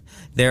unwind.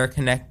 They're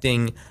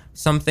connecting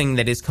something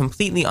that is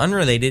completely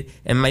unrelated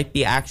and might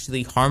be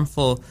actually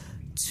harmful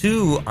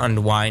to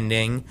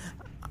unwinding.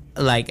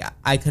 Like,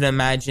 I could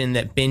imagine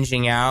that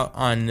binging out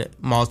on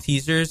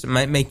Maltesers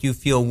might make you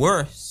feel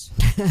worse.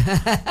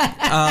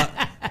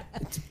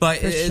 But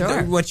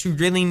sure. What you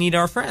really need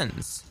are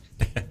friends.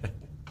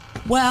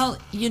 Well,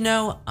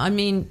 I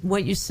mean,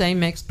 what you say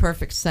makes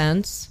perfect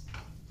sense,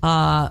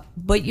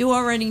 but you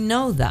already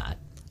know that.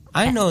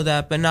 I know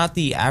that, but not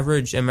the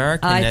average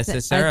American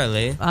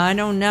necessarily. I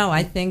don't know.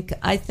 I think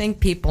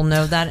people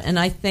know that, and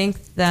I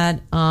think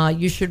that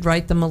you should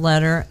write them a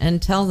letter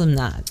and tell them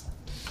that.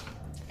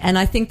 And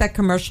I think that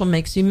commercial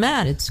makes you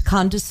mad. It's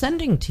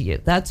condescending to you.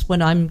 That's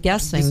what I'm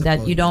guessing,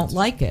 that you don't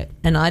like it,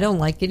 and I don't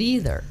like it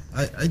either.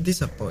 I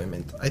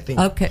disappointment. I think.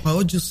 Okay. How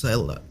would you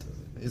sell that?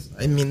 It's.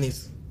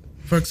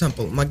 For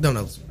example,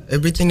 McDonald's.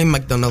 Everything in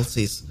McDonald's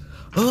is,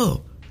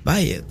 buy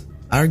it.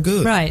 Are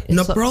good. Right.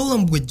 No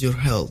problem with your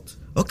health.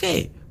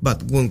 Okay.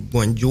 But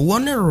when you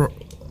want to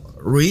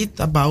read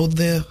about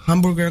the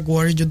hamburger,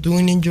 what are you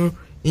doing in your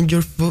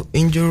food,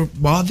 in your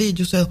body,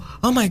 you say,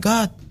 oh my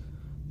God.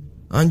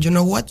 And you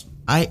know what?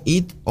 I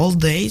eat all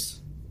days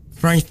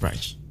French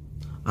fries,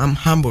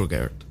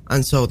 hamburger,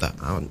 and soda.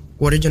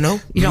 What did you know?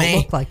 You don't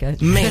look like it.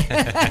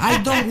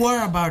 I don't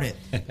worry about it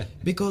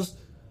because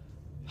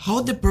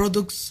how the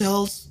product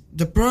sells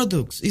the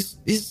products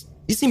is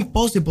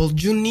impossible.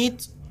 You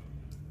need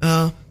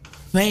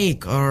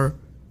fake or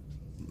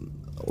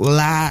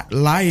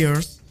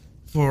liars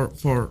for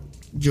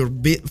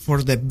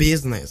the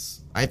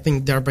business. I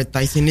think the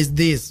advertising is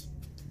this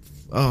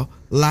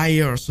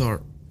liars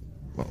or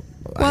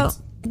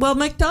well,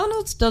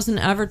 McDonald's doesn't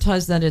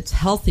advertise that it's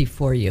healthy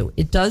for you.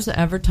 It does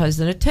advertise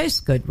that it tastes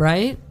good,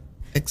 right?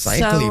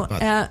 Exactly, so,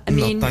 but I'm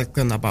not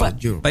talking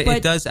about you. But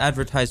it does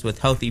advertise with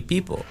healthy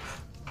people.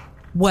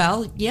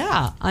 Well,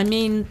 yeah. I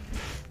mean,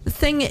 the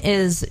thing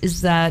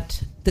is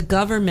that the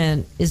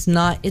government is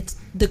not.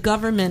 The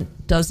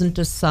government doesn't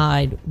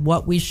decide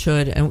what we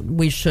should and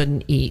we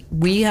shouldn't eat.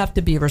 We have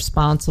to be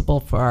responsible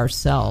for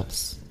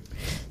ourselves.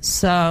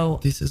 So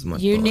this is my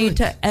you point. need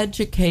to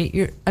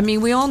educate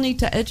we all need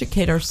to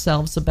educate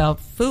ourselves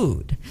about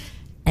food,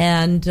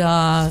 and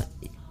that's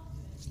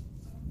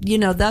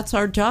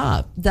our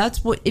job.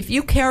 That's what, if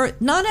you care,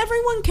 not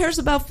everyone cares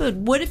about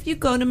food. What if you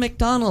go to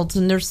McDonald's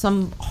and there's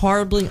some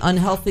horribly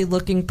unhealthy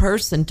looking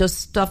person just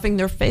stuffing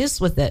their face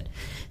with it?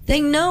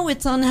 They know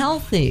it's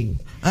unhealthy.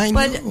 I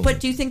know. But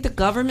do you think the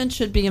government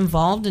should be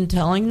involved in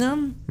telling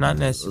them? Not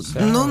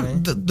necessarily. No,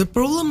 the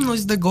problem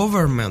is the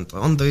government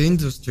on the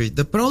industry.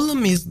 The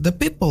problem is the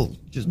people.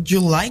 You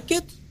like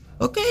it?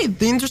 Okay,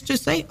 the industry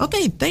say,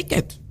 okay, take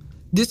it.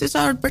 This is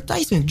our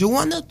advertising. You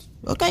want it?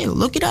 Okay,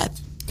 look at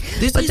that.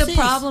 But the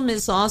problem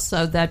is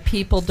also that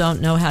people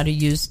don't know how to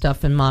use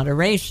stuff in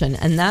moderation,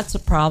 and that's a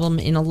problem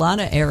in a lot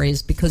of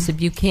areas, because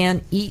if you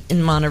can't eat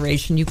in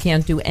moderation, you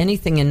can't do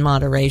anything in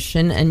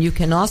moderation, and you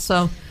can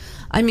also,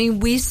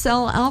 we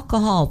sell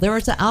alcohol. There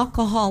is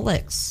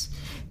alcoholics.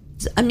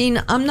 I'm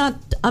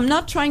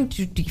not trying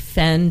to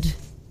defend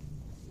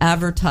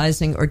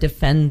advertising or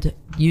defend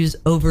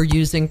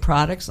overusing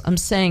products. I'm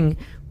saying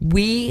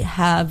we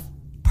have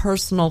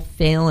personal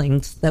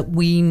failings that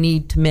we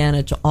need to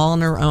manage all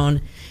on our own,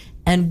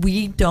 and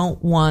we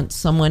don't want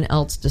someone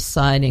else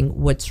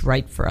deciding what's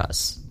right for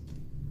us.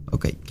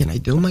 Okay, can I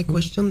do my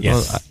question?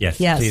 Yes, yes.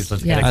 Please,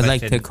 let's get a I'd question.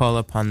 like to call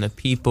upon the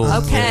people.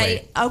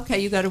 Okay,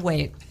 you got to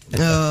wait.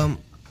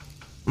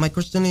 My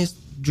question is,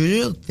 do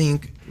you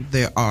think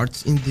the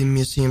arts in the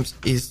museums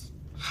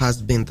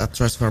has been a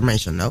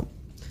transformation? No?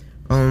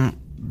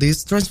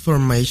 These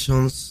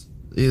transformations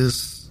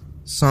is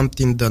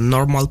something the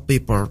normal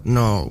people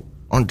know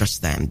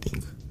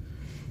understanding.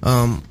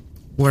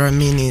 What I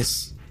mean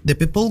is, the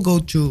people go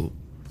to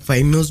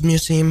famous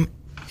museum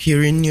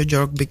here in New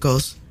York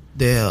because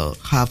they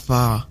have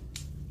a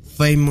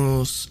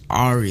famous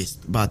artist,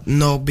 but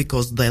not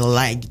because they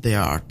like the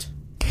art.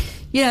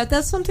 Yeah,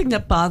 that's something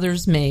that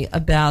bothers me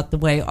about the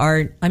way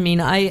art.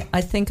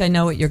 I think I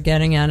know what you're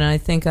getting at, and I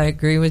think I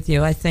agree with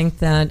you. I think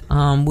that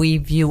we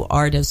view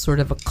art as sort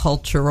of a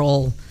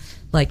cultural,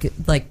 like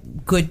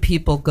good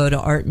people go to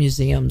art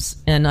museums,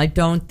 and I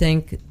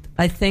think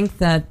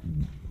that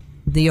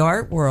the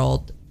art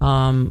world,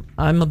 I'm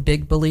a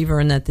big believer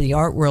in that the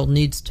art world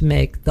needs to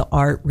make the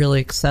art really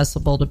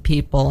accessible to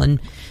people and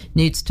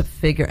needs to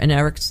figure, and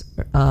Eric's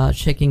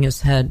shaking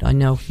his head. I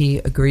know he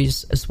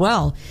agrees as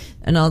well.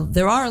 And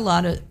there are a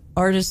lot of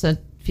artists that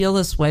feel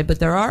this way, but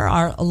there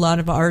are a lot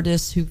of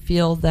artists who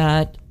feel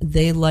that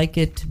they like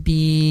it to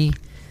be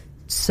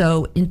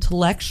so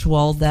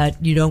intellectual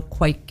that you don't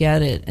quite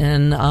get it.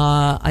 And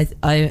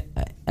I'm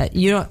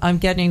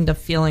getting the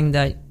feeling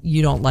that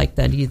you don't like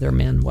that either,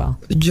 Manuel.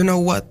 You know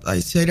what? I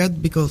say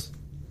that because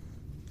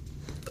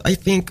I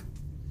think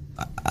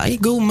I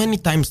go many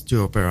times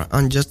to opera,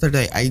 and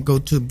yesterday I go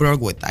to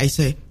Broadway. I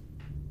say,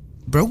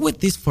 Broadway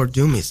is for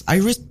dummies. I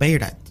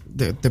respect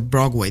that, the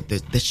Broadway,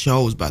 the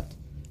shows, but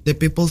the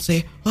people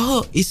say,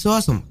 oh, it's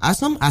awesome.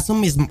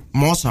 Awesome is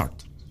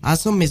Mozart.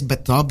 Awesome is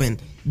Beethoven.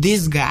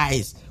 These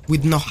guys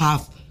with no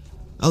have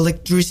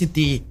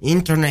electricity,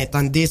 internet,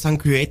 and this, and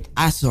create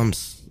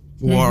awesomes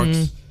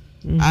works.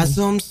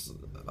 Awesomes,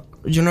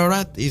 you know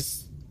that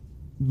is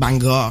Van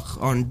Gogh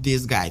on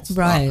these guys.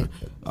 Right.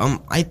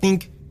 I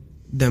think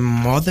the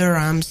Mother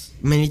Arms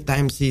many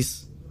times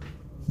is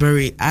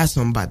very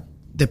awesome, but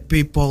the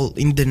people,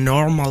 in the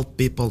normal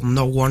people,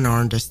 no one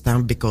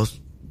understand because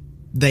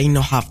they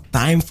don't have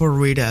time for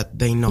read it.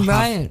 They don't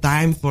have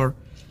time for,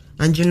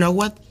 and you know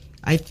what?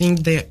 I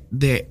think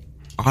the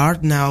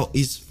art now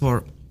is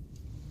for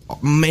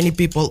many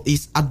people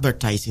is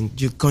advertising.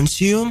 You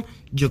consume,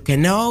 you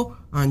can know,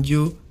 and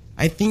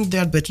I think the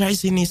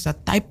advertising is a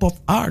type of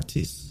art.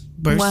 It's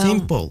very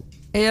simple.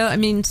 Yeah,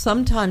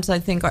 sometimes I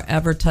think our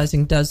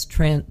advertising does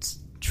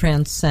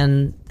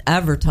transcend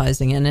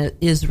advertising, and it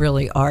is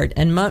really art.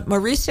 And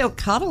Mauricio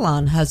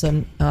Catalan has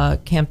a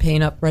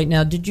campaign up right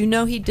now. Did you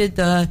know he did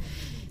the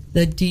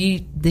the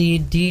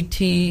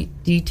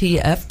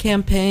DTF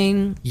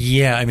campaign.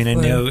 Yeah, I mean,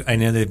 I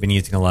know they've been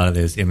using a lot of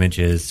those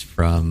images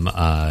from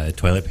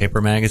Toilet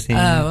Paper Magazine.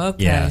 Oh,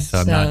 okay. Yeah, so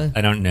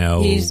I don't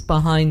know. He's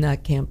behind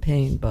that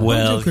campaign, but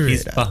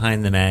he's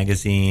behind the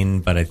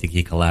magazine, but I think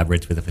he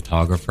collaborates with a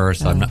photographer.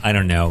 So I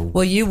don't know.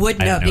 Well, you would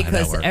know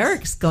because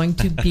Eric's going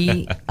to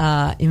be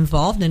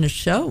involved in a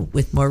show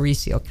with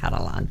Mauricio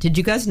Catalan. Did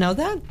you guys know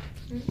that?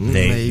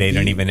 They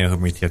don't even know who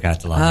Mauricio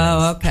Catalan is.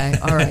 Oh, okay.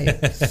 All right.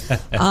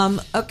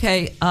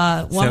 Okay.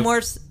 One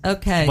more.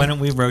 Okay. Why don't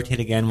we rotate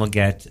again? We'll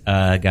get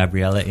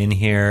Gabriella in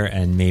here,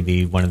 and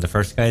maybe one of the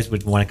first guys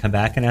would want to come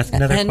back and ask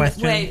another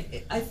question.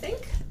 Wait, I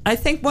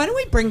think. Why don't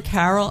we bring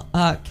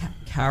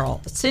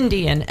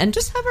Cindy in, and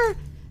just have her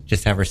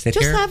sit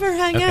here? Just have her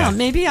hang out.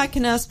 Maybe I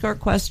can ask her a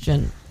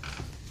question.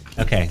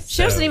 Okay.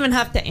 She doesn't even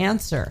have to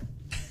answer.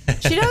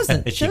 She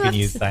doesn't. She can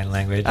use sign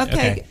language.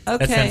 Okay.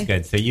 That sounds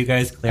good. So you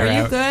guys clear out.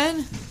 Are you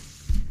good?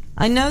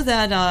 I know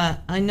that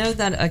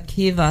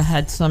Akiva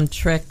had some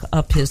trick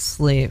up his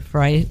sleeve,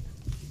 right?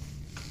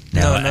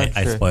 No,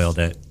 I spoiled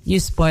it.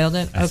 You spoiled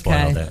it? I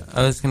spoiled it.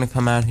 I was going to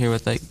come out here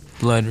with like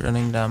blood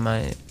running down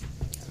my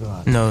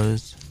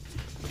nose.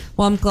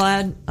 Well, I'm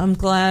glad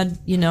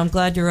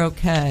you're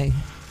okay.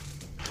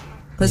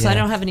 Because I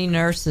don't have any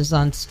nurses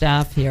on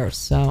staff here,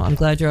 so I'm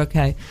glad you're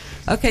okay.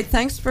 Okay,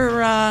 thanks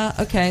for,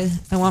 I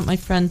want my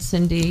friend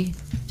Cindy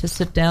to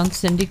sit down.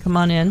 Cindy, come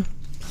on in.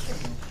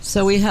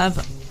 So we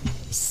have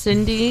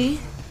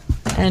Cindy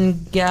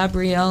and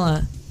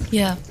Gabriella.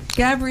 Yeah.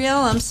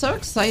 Gabriella, I'm so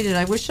excited.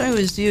 I wish I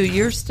was you. Are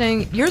you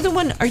the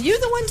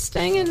one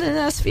staying in an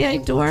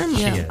SVA dorm?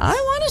 Yeah. I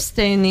want to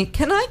stay in you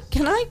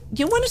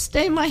want to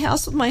stay in my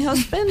house with my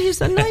husband? He's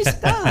a nice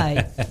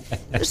guy.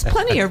 There's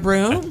plenty of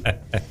room.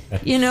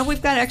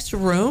 We've got extra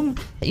room.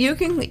 You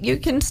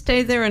can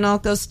stay there and I'll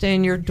go stay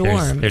in your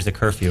dorm. There's a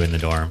curfew in the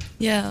dorm.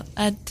 Yeah,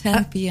 at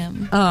 10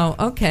 p.m. Oh,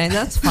 okay,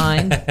 that's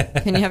fine.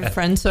 Can you have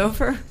friends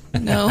over?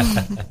 No.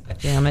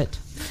 Damn it.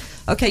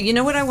 Okay, you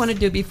know what I want to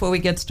do before we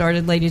get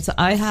started, ladies?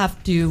 I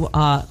have to,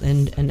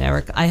 and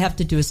Eric, I have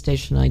to do a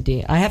station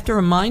ID. I have to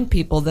remind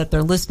people that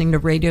they're listening to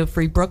Radio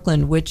Free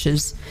Brooklyn, which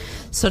is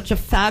such a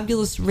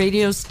fabulous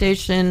radio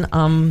station.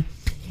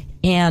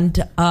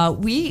 And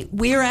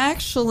we are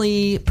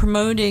actually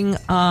promoting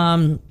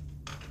the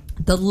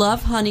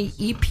Love Honey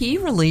EP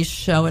release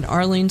show at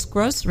Arlene's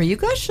Grocery. You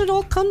guys should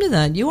all come to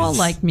that. You all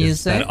like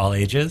music. Is that all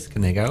ages?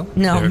 Can they go?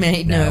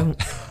 No.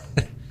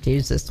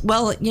 Jesus.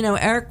 Well,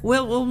 Eric,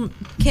 can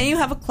you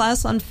have a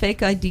class on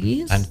fake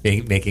IDs? On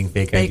making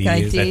fake IDs?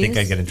 I think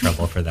I'd get in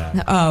trouble for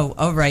that.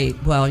 Oh, right.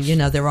 Well,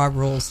 there are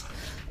rules.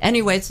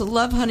 Anyway, it's a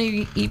Love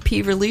Honey EP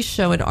release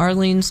show at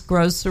Arlene's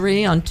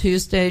Grocery on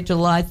Tuesday,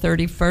 July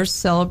 31st,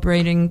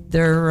 celebrating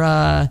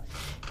their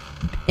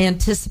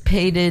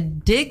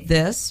anticipated Dig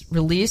This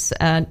release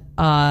at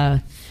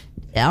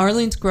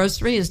Arlene's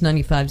Grocery is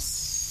 95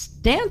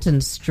 Stanton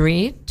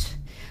Street.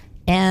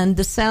 And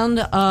the sound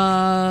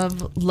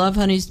of Love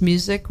Honey's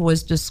music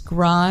was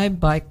described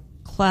by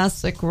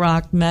Classic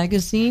Rock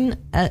magazine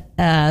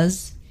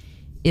as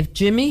if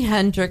Jimi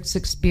Hendrix's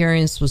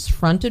experience was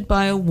fronted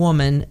by a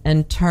woman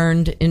and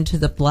turned into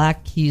the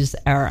Black Keys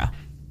era.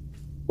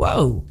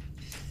 Whoa.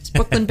 This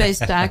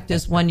Brooklyn-based act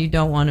is one you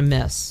don't want to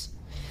miss.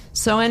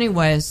 So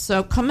anyways,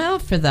 come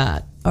out for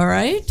that, all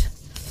right?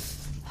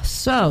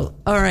 So,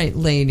 all right,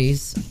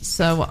 ladies.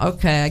 So,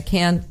 okay, I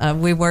can't,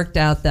 we worked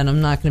out that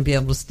I'm not going to be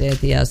able to stay at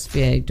the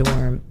SVA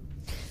dorm.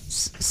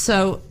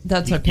 So,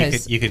 that's okay.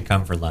 You could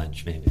come for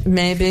lunch, maybe.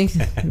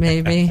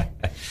 Maybe.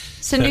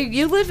 Cindy,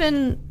 you live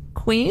in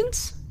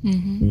Queens?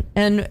 Mm-hmm.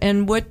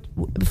 And what,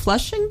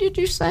 Flushing, did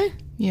you say?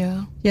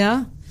 Yeah.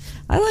 Yeah?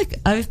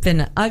 I've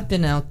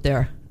been out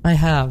there. I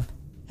have.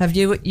 Have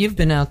you? You've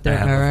been out there,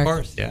 Eric? Of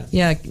course, yeah.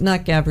 Yeah,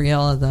 not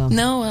Gabriella, though.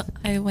 No,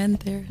 I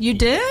went there. You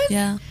did?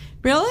 Yeah.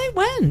 Really?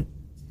 When?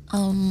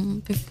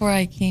 Before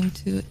I came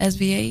to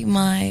SVA,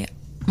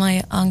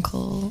 my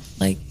uncle,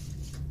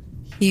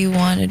 he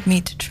wanted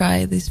me to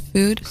try this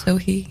food, so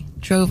he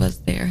drove us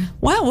there.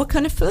 Wow, what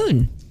kind of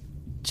food?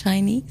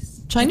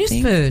 Chinese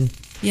food.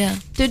 Yeah.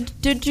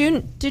 Did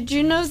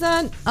you know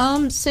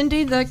that,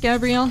 Cindy, that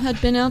Gabrielle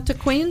had been out to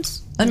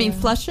Queens? I mean,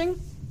 Flushing?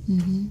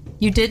 Mm-hmm.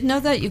 You did know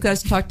that? You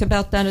guys talked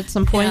about that at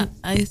some point?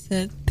 Yeah, I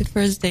said the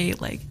first day,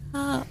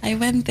 I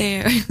went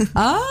there.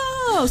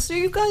 Oh, so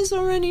you guys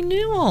already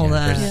knew all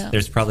that.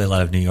 There's probably a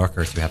lot of New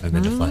Yorkers who haven't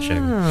been to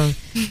Flushing.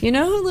 You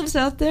know who lives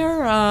out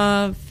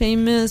there?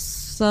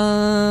 Famous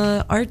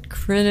art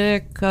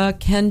critic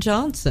Ken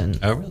Johnson.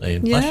 Oh, really?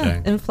 In Flushing?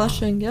 Yeah, in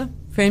Flushing, yeah.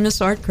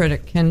 Famous art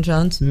critic Ken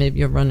Johnson. Maybe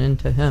you'll run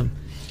into him.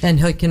 And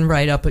he can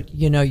write up,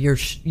 your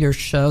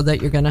show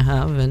that you're going to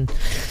have. And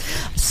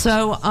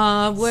so,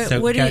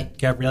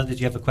 Gabrielle, did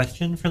you have a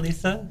question for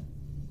Lisa?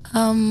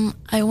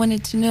 I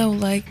wanted to know,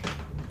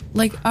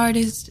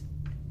 artists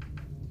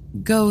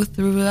go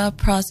through a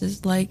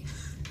process,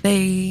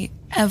 they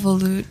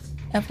evolve,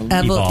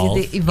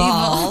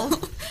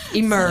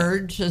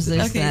 emerge, as they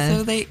say. Okay,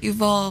 so they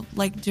evolve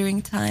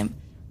during time.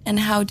 And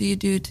how do you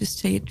do to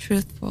stay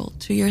truthful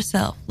to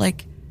yourself,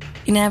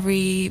 in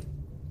every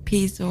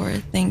piece or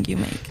thing you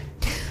make?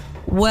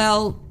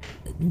 Well,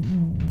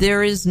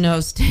 there is no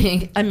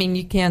staying. I mean,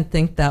 you can't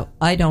think that.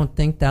 I don't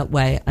think that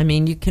way. I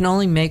mean, you can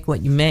only make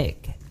what you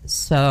make.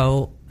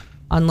 So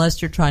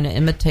unless you're trying to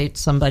imitate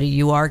somebody,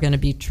 you are going to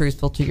be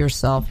truthful to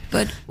yourself.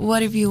 But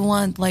what if you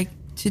want, like,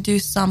 to do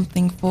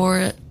something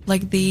for,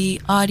 like,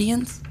 the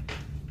audience?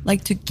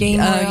 Like, to gain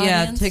more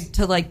audience?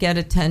 To like, get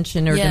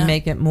attention or to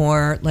make it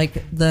more,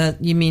 like,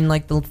 you mean,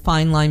 like, the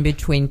fine line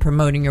between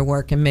promoting your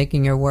work and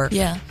making your work?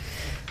 Yeah.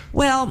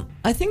 Well,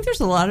 I think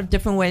there's a lot of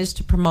different ways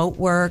to promote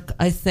work.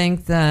 I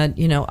think that,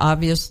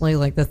 obviously,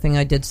 like the thing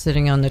I did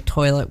sitting on the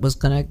toilet was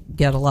going to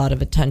get a lot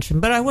of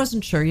attention, but I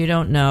wasn't sure. You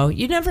don't know.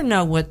 You never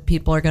know what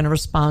people are going to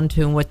respond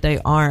to and what they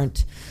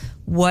aren't.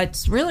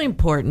 What's really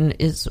important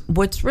is,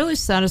 what's really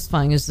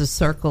satisfying is the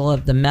circle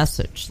of the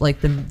message, like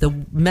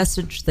the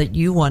message that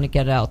you want to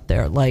get out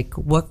there, like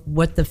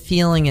what the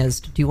feeling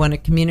is. Do you want to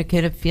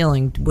communicate a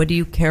feeling? What do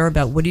you care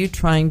about? What are you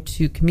trying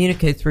to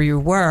communicate through your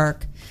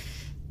work?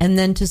 And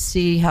then to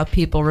see how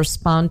people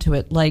respond to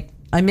it. Like,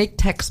 I make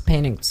text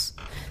paintings.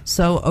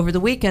 So over the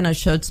weekend, I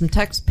showed some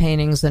text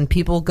paintings, and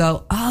people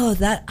go, oh,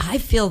 that I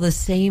feel the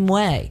same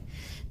way.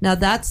 Now,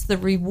 that's the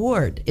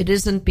reward. It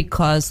isn't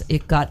because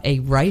it got a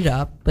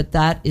write-up, but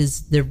that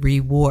is the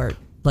reward,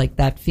 like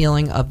that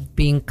feeling of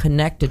being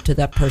connected to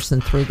that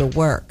person through the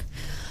work.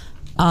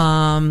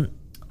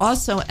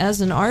 Also,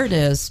 as an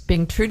artist,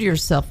 being true to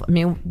yourself, I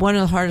mean, one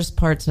of the hardest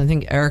parts, and I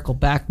think Eric will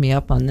back me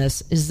up on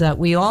this, is that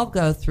we all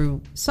go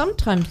through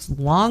sometimes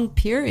long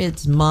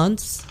periods,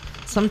 months,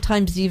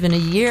 sometimes even a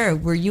year,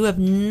 where you have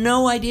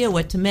no idea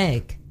what to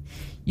make.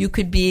 You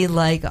could be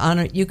like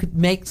you could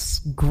make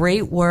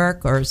great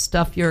work or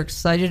stuff you're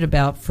excited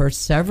about for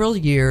several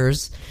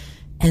years,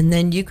 and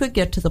then you could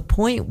get to the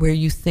point where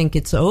you think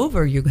it's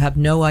over. You have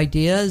no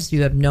ideas.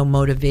 You have no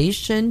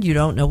motivation. You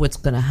don't know what's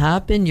going to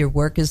happen. Your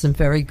work isn't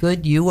very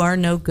good. You are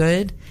no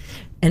good.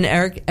 And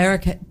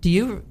Eric, do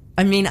you?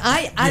 I mean,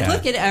 I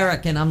look at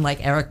Eric and I'm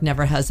like, Eric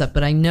never has that,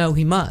 but I know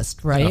he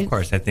must, right? Of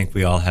course. I think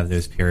we all have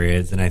those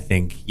periods. And I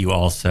think you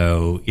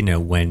also,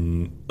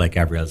 when, like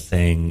Gabrielle's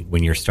saying,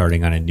 when you're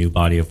starting on a new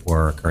body of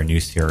work or a new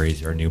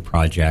series or a new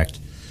project,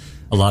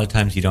 a lot of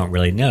times you don't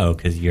really know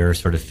because you're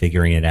sort of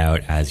figuring it out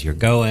as you're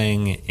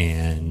going,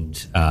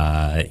 and,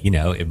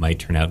 it might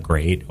turn out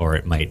great or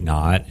it might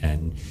not.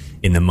 And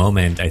in the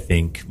moment, I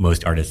think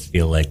most artists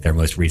feel like their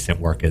most recent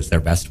work is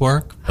their best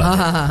work.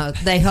 But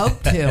they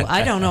hope to.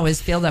 I don't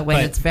always feel that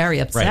way. It's very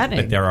upsetting.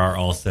 Right, but there are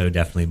also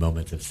definitely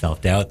moments of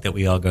self-doubt that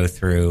we all go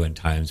through, and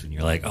times when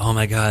you're like, oh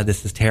my God,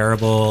 this is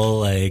terrible.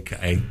 Like,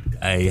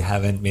 I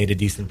haven't made a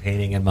decent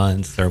painting in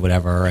months or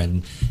whatever.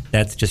 And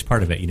that's just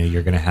part of it.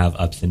 You're going to have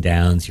ups and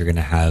downs. You're going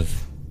to have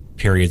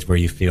periods where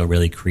you feel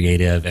really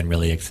creative and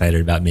really excited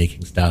about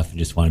making stuff and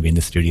just want to be in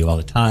the studio all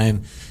the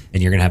time.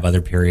 And you're going to have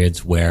other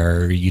periods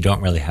where you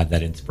don't really have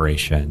that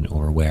inspiration,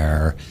 or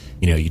where,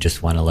 you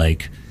just want to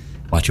like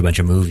watch a bunch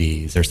of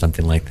movies or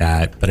something like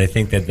that. But I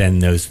think that then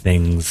those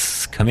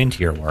things come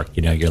into your work.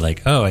 You're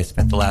like, oh, I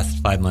spent the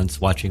last 5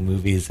 months watching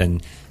movies,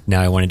 and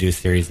now I want to do a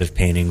series of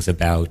paintings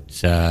about,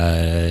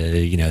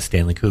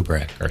 Stanley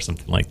Kubrick or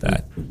something like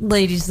that.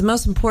 Ladies, the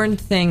most important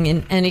thing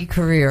in any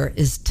career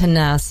is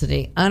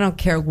tenacity. I don't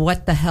care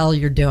what the hell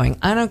you're doing.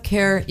 I don't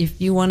care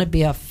if you want to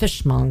be a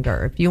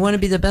fishmonger. If you want to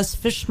be the best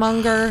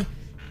fishmonger,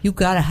 you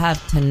got to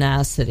have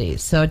tenacity.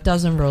 So it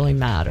doesn't really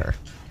matter.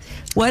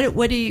 Do you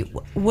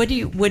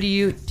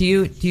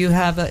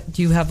have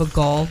a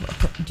goal?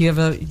 Do you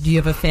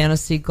have a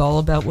fantasy goal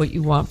about what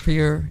you want for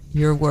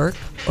your work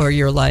or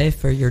your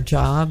life or your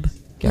job,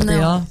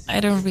 Gabrielle? No, I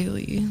don't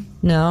really.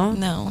 No?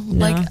 No.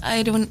 Like,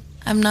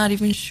 I'm not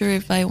even sure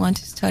if I want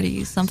to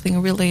study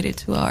something related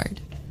to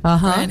art.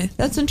 Uh-huh.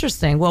 That's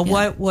interesting. Well,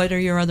 yeah. What are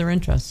your other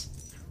interests?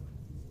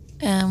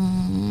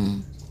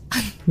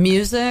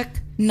 Music?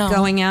 No.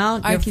 Going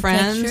out? Your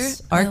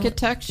friends?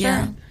 Architecture?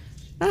 Yeah.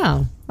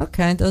 Oh,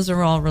 okay. Those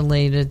are all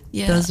related.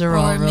 Yeah. Those are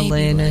all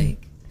related. Maybe,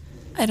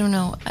 I don't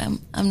know.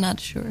 I'm not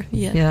sure.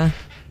 Yeah. Yeah.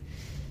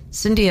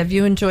 Cindy, have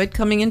you enjoyed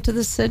coming into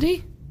the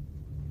city?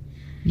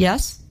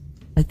 Yes?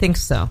 I think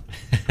so.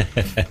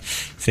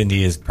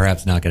 Cindy is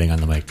perhaps not getting on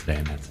the mic today,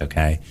 and that's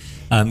okay.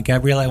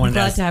 Gabrielle, I wanted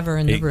to have her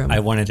in the room. I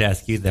wanted to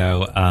ask you,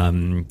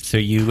 though, so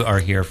you are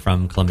here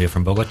from Colombia,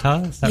 from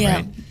Bogota, is that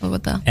right? Yeah,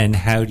 Bogota. And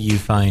how do you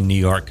find New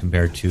York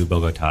compared to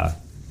Bogota?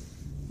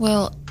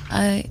 Well,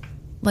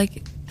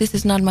 this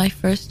is not my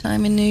first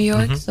time in New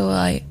York, so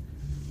I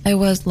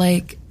was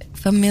like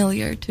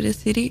familiar to the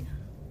city,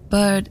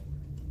 but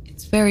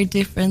it's very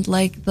different.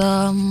 Like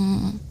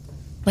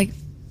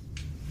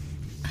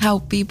how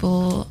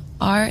people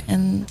are,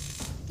 and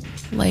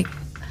like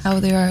how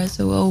they are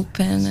so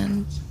open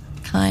and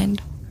kind.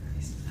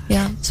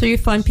 Yeah. So you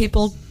find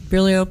people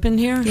really open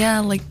here? Yeah,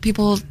 like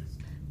people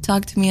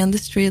talk to me on the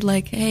street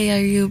like, hey,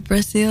 are you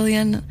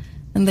Brazilian?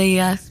 And they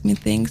ask me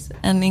things.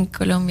 And in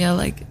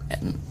Colombia,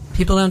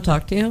 people don't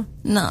talk to you?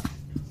 No,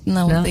 they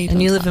don't. And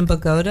you live in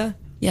Bogota?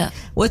 Yeah.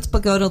 What's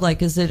Bogota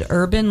like? Is it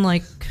urban?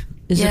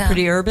 Is it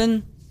pretty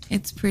urban?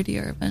 It's pretty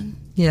urban.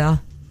 Yeah.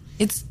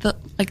 It's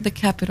the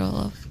capital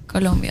of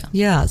Colombia.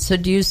 Yeah. So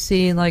do you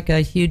see like a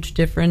huge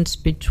difference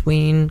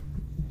between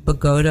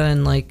Bogota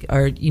and like,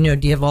 do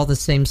you have all the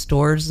same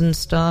stores and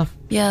stuff?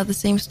 Yeah, the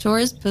same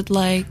stores, but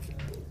like,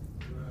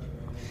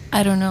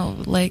 I don't know,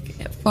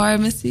 like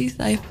pharmacies,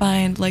 I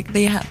find like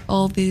they have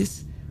all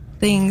these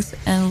things,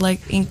 and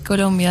like in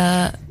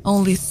Colombia,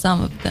 only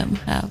some of them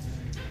have.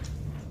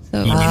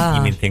 So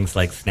you mean things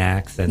like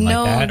snacks and like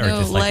that, or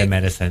just like the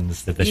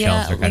medicines that the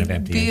shelves are kind of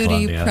empty in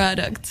Colombia? Beauty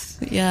products,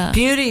 yeah.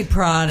 Beauty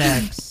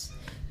products.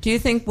 Do you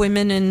think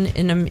women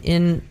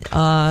in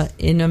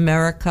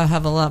America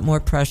have a lot more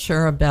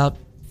pressure about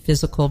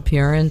physical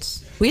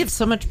appearance? We have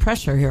so much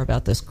pressure here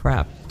about this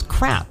crap. It's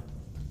crap.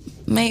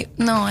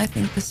 No, I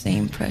think the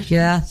same pressure.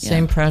 Yeah,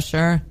 same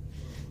pressure.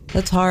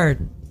 That's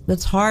hard.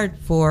 That's hard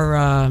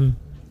for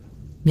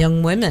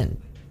young women.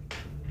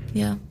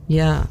 Yeah.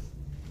 Yeah.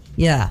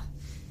 Yeah.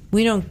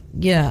 We don't.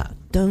 Yeah.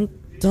 Don't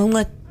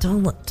let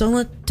them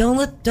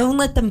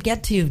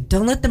get to you.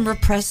 Don't let them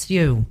repress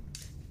you.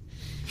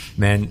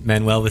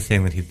 Manuel was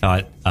saying that he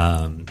thought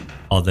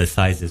all the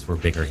sizes were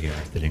bigger here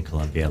than in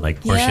Colombia,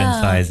 like portion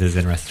sizes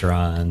in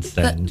restaurants.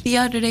 And the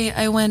other day,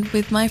 I went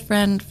with my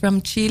friend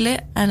from Chile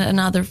and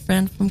another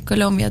friend from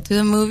Colombia to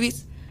the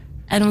movies,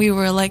 and we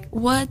were like,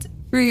 "What?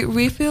 Free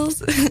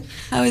refills?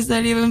 How is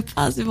that even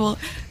possible?"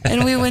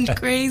 And we went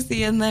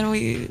crazy, and then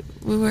we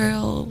were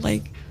all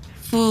like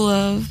full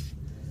of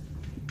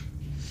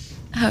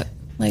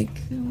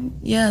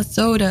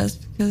sodas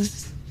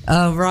because.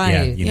 Oh,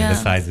 right. Yeah, the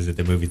sizes at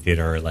the movie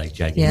theater are like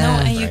gigantic. Yeah.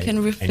 No, and you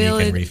can refill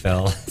it.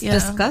 It's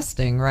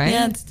disgusting, right?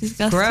 Yeah, it's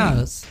disgusting.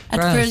 Gross. At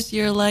first,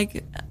 you're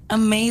like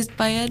amazed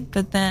by it,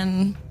 but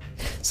then.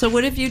 So,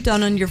 what have you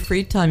done on your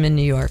free time in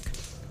New York?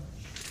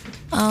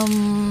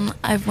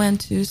 I've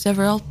went to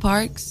several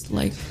parks,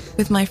 like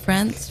with my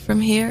friends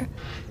from here,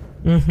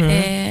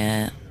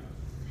 and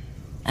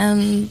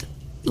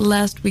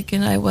last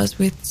weekend I was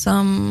with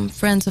some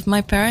friends of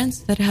my parents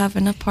that have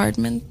an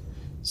apartment.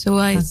 So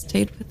I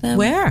stayed with them.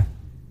 Where?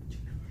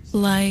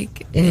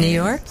 Like in New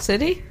York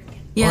City?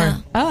 Yeah.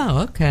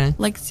 Oh, okay.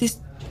 Like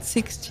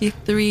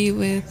 63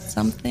 with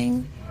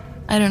something.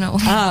 I don't know.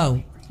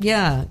 Oh,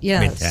 yeah.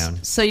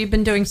 Midtown. So you've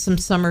been doing some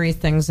summery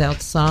things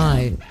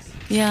outside.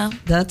 Yeah.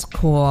 That's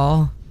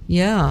cool.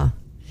 Yeah.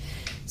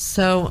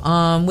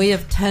 So we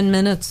have 10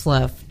 minutes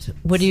left.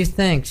 What do you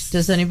think?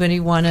 Does anybody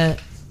want to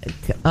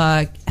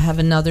have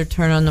another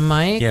turn on the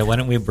mic? Yeah, why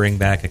don't we bring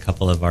back a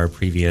couple of our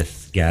previous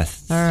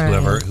guests? All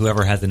right.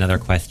 Whoever has another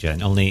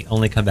question.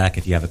 Only come back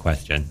if you have a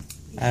question.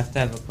 I have to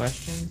have a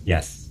question?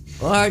 Yes.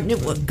 Go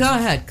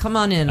ahead. Come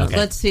on in. Okay.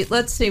 Let's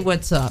see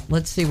what's up.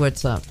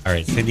 All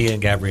right, Cindy and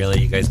Gabriella,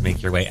 you guys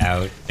make your way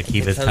out.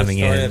 Akiva's coming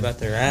in. Tell the story about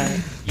the rat.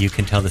 You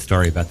can tell the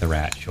story about the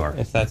rat, sure.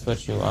 If that's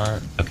what you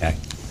want. Okay.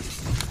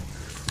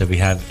 So we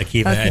have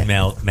Akiva and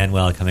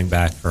Manuel coming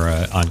back for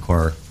an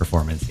encore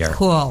performance here.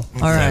 Cool. All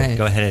right.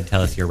 Go ahead and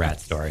tell us your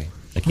rat story,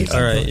 Akiva.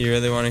 All right. You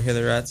really want to hear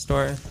the rat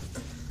story?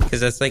 Because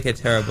that's like a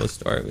terrible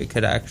story. We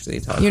could actually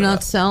talk about. You're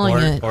not selling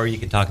it. Or you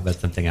can talk about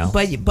something else.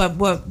 But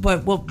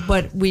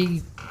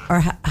we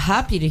are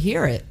happy to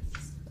hear it.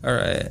 All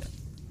right.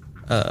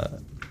 All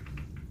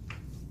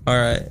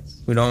right.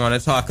 We don't want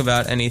to talk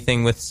about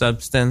anything with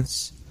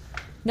substance.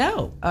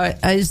 No.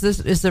 Is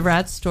the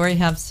rat story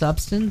have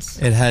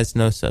substance? It has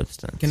no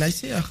substance. Can I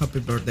say a happy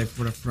birthday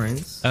for the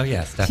friends? Oh,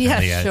 yes,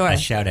 definitely. Yeah, sure. A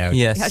shout out.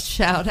 Yes. A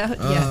shout out?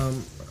 Yeah.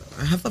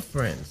 I have a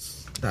friend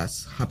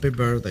that's happy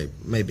birthday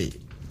maybe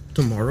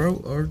tomorrow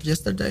or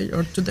yesterday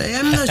or today.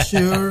 I'm not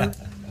sure.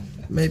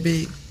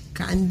 Maybe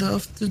kind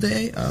of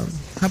today.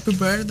 Happy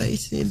birthday,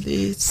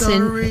 Cindy.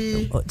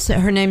 Sorry.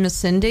 Her name is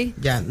Cindy?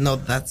 Yeah,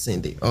 not that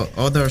Cindy.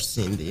 Other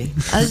Cindy.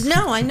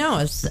 No, I know.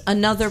 It's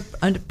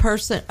a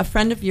person, a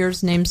friend of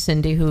yours named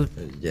Cindy who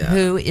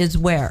is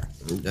where?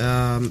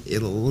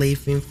 It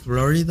live in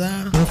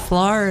Florida. In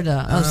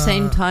Florida.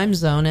 Same time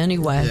zone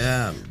anyway.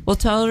 Yeah. Well,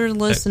 tell her to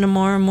listen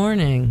tomorrow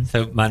morning.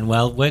 So,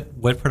 Manuel,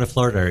 what part of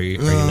Florida are you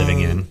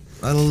living in?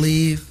 I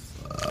live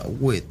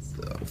with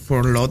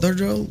Fort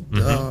Lauderdale.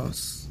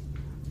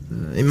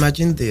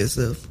 Imagine this: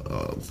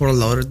 Fort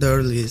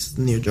Lauderdale is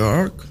New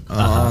York.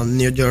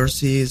 New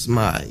Jersey is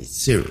my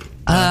city.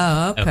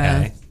 Oh,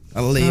 okay.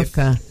 I live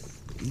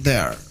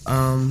there.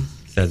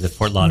 So the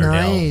Fort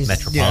Lauderdale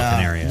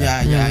metropolitan area.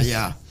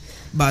 Yeah.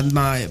 But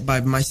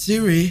my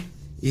city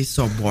is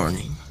so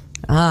boring.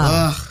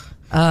 Yeah,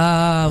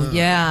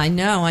 I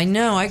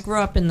know. I grew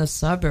up in the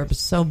suburbs.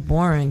 So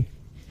boring.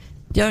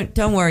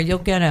 Don't worry. You'll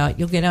get out.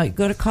 You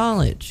go to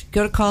college.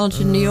 Go to college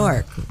in New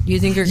York. You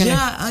think you're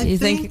gonna? You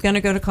think you're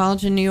gonna go to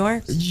college in New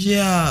York?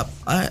 Yeah,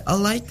 I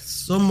like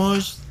so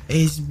much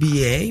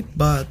SBA,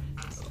 but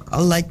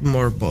I like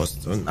more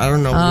Boston. I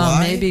don't know why.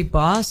 Maybe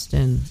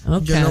Boston.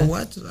 Okay. You know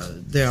what?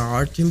 The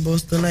art in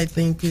Boston, I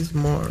think, is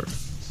more.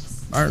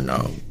 I don't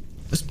know,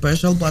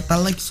 special. But I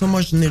like so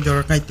much New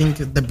York. I think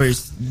the very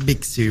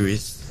big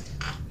series.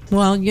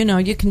 Well,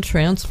 you can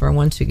transfer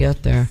once you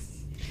get there.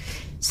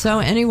 So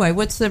anyway,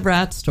 what's the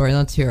rat story?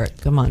 Let's hear it.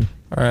 Come on.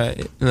 All right.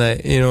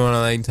 You don't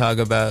want to talk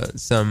about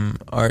some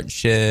art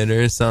shit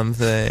or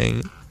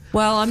something.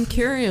 Well, I'm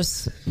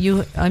curious.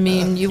 You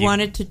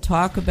wanted to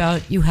talk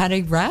about, you had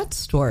a rat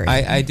story.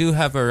 I do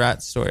have a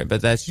rat story,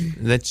 but that's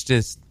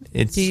just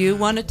it's. Do you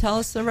want to tell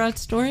us the rat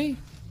story?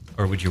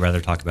 Or would you rather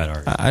talk about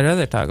art? I'd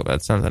rather talk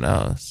about something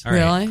else. All right.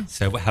 Really?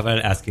 So how about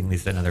asking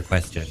Lisa another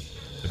question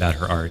about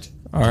her art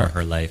or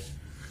her life?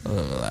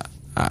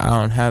 I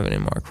don't have any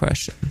more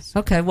questions.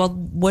 Okay. Well,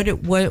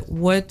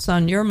 what's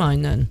on your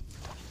mind then?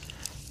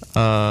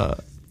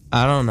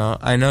 I don't know.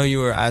 I know you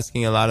were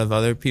asking a lot of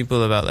other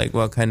people about like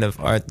what kind of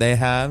art they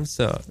have.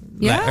 So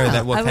Yeah, what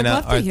I would kind of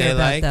love to art hear they about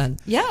like. that.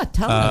 Yeah,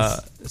 tell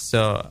us.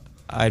 So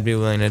I'd be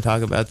willing to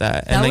talk about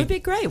that. That would be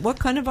great. What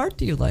kind of art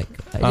do you like?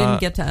 I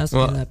didn't get to ask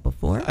you that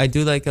before. I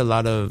do like a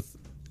lot of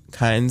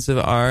kinds of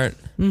art.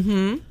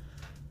 Mm-hmm.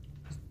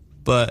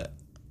 But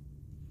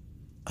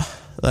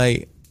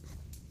like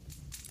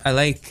I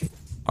like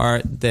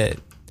art that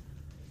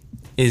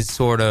is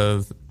sort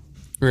of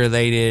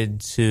related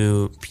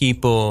to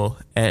people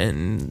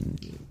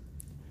and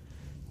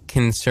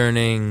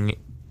concerning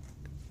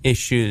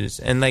issues,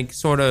 and like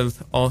sort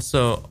of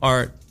also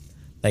art,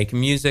 like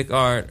music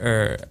art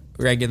or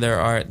regular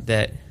art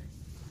that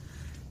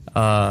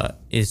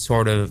is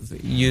sort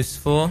of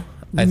useful.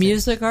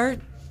 Music art?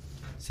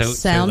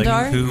 Sound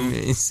art?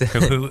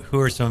 Who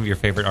are some of your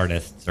favorite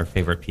artists or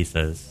favorite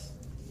pieces?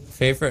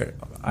 Favorite?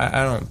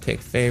 I don't pick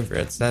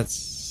favorites. That's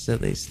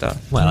silly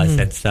stuff. Well, I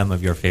said some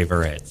of your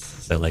favorites.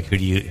 So, like, who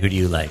do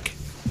you like?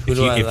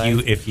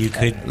 If you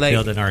could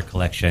build an art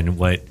collection,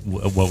 what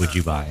would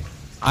you buy?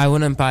 I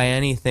wouldn't buy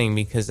anything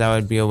because that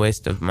would be a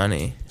waste of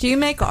money. Do you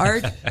make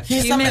art?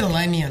 He's a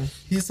millennial.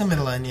 He's a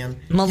millennial.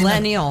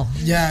 Millennial.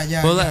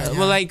 Yeah.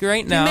 Well, like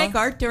right now. Do you make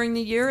art during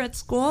the year at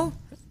school?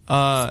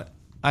 I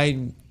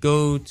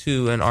go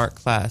to an art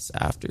class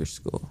after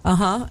school.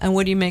 And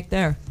what do you make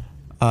there?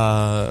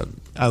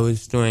 I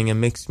was doing a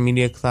mixed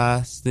media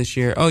class this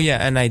year. Oh yeah,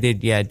 and I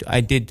did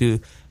do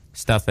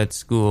stuff at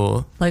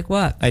school. Like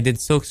what? I did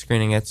silk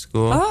screening at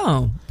school.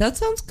 Oh, that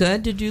sounds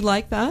good. Did you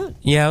like that?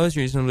 Yeah, it was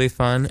reasonably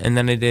fun. And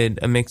then I did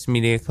a mixed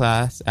media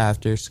class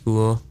after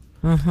school,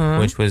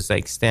 which was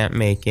like stamp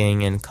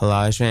making and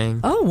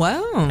collaging. Oh,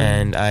 wow.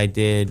 And I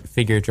did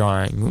figure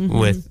drawing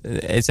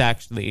it's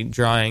actually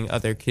drawing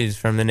other kids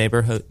from the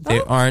neighborhood. They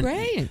aren't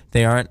naked.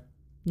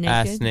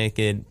 ass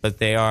naked, but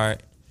they are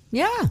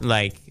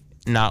like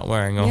not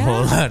wearing a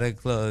whole lot of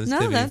clothes. No,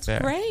 to be that's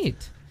fair.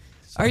 great.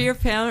 Are your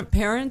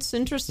parents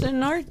interested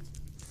in art?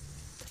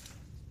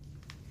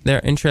 They're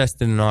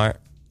interested in art.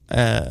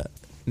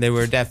 They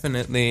were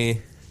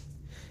definitely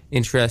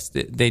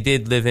interested. They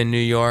did live in New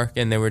York,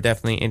 and they were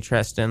definitely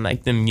interested in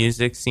like the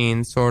music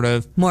scene, sort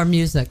of. More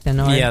music than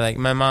art. Yeah, like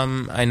my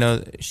mom, I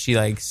know she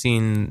has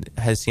seen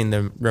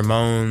the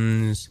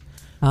Ramones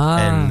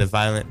and the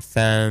Violent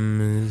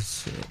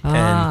Femmes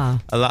and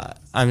a lot.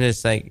 I'm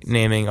just like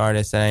naming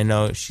artists that I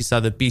know. She saw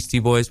the Beastie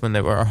Boys when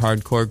they were a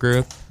hardcore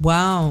group.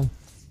 Wow.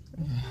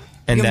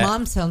 And your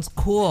mom sounds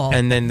cool.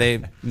 And then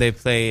they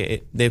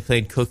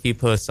played Cookie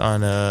Puss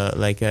on a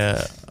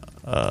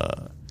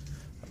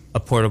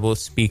portable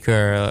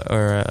speaker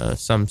or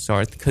some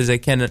sort, because they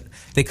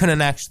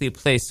couldn't actually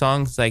play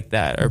songs like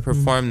that or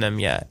perform them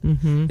yet.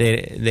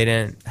 They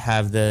didn't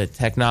have the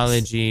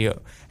technology,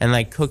 and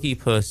like Cookie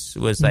Puss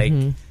was like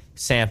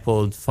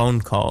sampled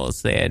phone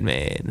calls they had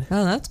made.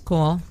 Oh, that's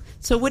cool.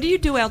 So what do you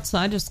do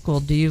outside of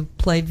school? Do you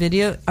play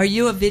video? Are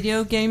you a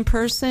video game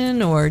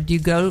person, or do you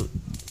go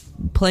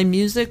play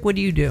music? What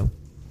do you do?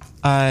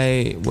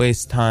 I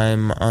waste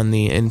time on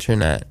the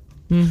internet.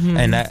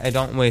 And I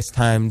don't waste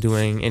time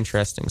doing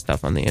interesting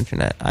stuff on the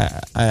internet.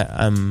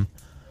 I'm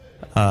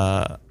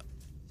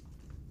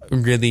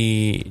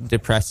really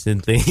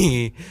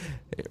depressedly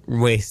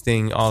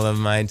wasting all of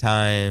my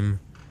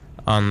time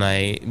on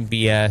my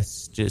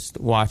BS, just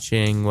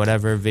watching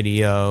whatever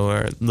video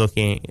or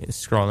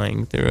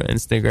scrolling through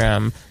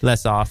Instagram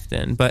less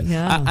often. But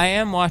I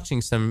am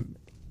watching some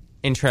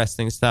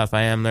interesting stuff.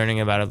 I am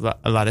learning about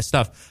a lot of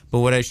stuff.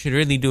 But what I should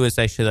really do is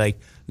I should like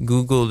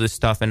Google this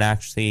stuff and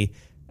actually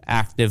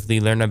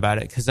actively learn about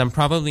it, because I'm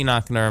probably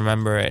not going to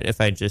remember it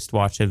if I just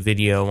watch a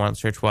video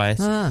once or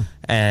twice.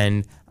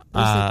 And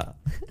I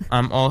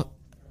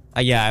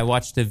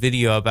watched a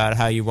video about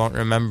how you won't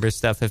remember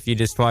stuff if you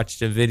just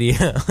watched a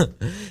video.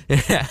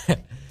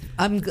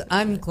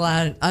 I'm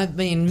glad. I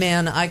mean,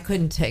 man, I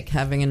couldn't take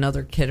having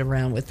another kid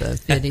around with a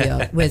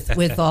video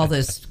with all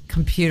this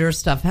computer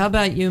stuff. How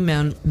about you,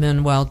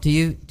 Manuel? What do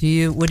you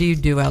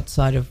do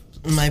outside of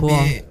school?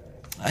 Maybe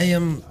I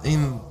am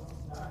in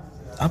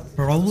a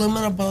problem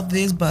about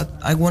this, but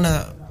I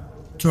wanna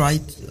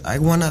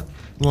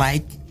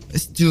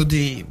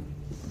study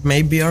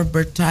maybe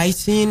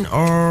advertising,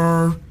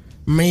 or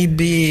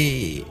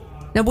maybe.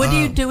 Now, what do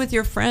you do with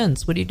your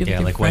friends? What do you do with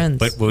your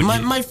friends?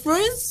 My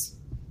friends,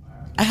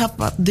 I have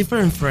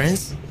different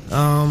friends.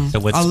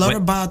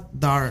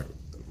 About their.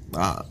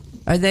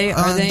 Are they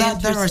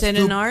interested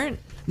in art?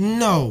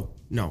 No,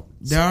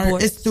 they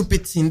are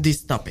stupid in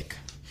this topic.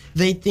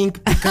 They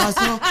think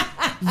Picasso.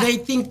 They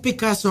think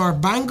Picasso are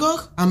Van Gogh,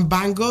 and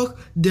Van Gogh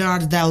they are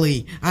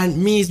Dali.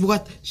 And me is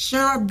what?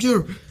 Shut up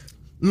your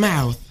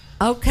mouth.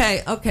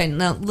 Okay.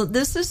 Now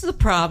this is the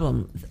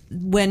problem.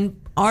 When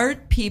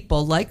art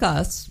people like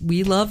us,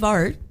 we love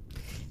art,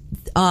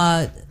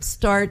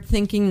 start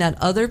thinking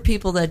that other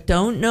people that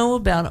don't know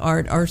about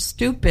art are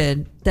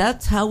stupid,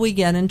 that's how we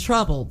get in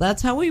trouble.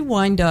 That's how we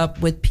wind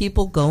up with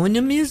people going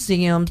to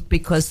museums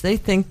because they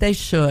think they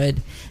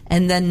should,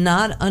 and then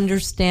not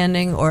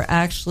understanding or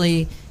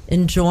actually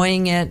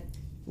enjoying it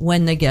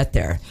when they get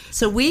there.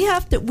 So we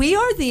are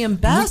the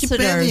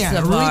ambassadors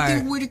of art.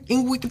 In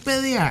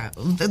Wikipedia,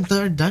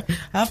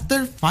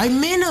 after 5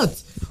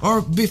 minutes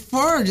or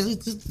before,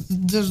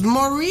 there's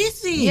more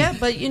easy. Yeah,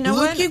 but you know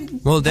what?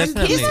 Well,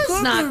 definitely.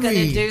 Akiva's not going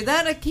to do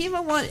that.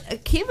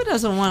 Akiva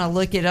doesn't want to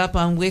look it up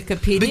on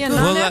Wikipedia.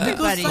 Not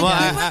everybody does.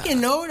 I can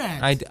know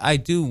that. I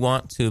do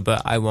want to,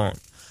 but I won't.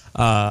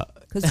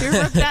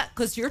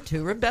 Because you're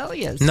too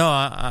rebellious. No,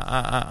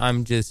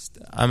 I'm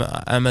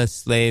a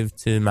slave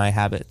to my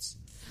habits.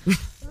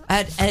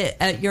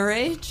 At your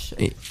age?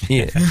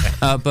 Yeah.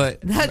 But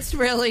that's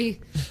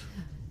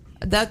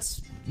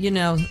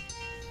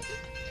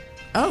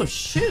oh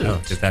shoot.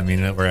 Oh, does that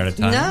mean that we're out of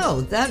time?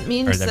 No, that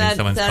means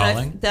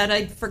that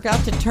I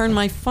forgot to turn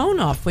my phone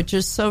off, which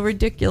is so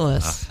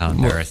ridiculous. Oh, how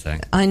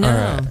embarrassing. I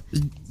know.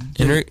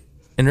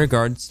 In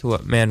regards to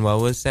what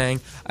Manuel was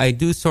saying, I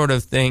do sort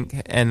of think,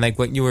 and like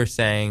what you were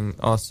saying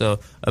also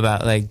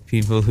about like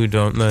people who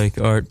don't like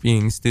art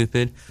being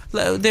stupid,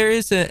 there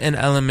is an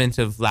element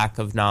of lack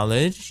of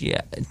knowledge.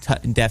 Yeah,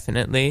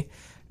 definitely.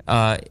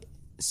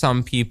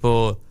 Some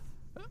people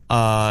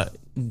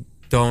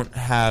don't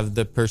have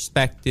the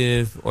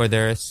perspective, or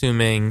they're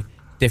assuming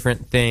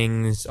different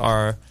things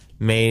are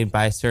made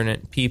by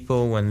certain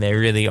people when they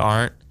really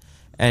aren't.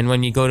 And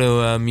when you go to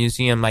a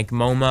museum like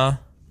MoMA,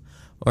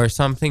 or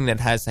something that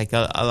has like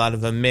a lot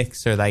of a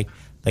mix, or like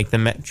the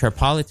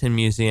Metropolitan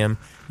Museum,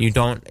 you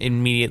don't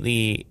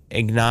immediately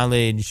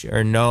acknowledge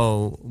or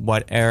know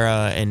what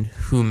era and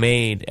who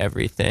made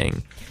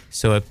everything.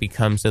 So it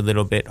becomes a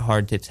little bit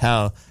hard to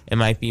tell. It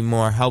might be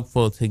more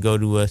helpful to go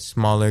to a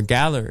smaller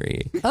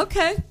gallery.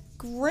 Okay,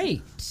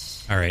 great.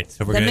 All right,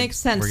 so that makes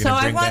sense. So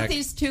I want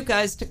these two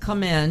guys to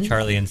come in,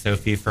 Charlie and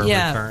Sophie, for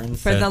return.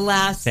 For the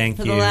last minute.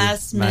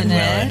 Manuel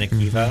and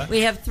Akiva.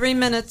 We have 3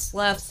 minutes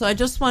left, so I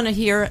just want to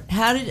hear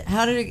how did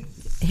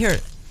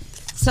it.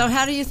 So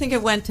how do you think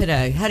it went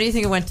today? How do you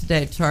think it went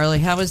today, Charlie?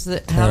 How was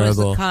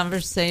the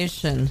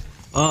conversation?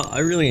 I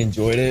really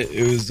enjoyed it.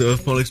 It was a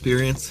fun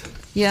experience.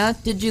 Yeah.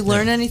 Did you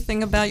learn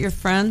anything about your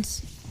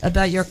friends,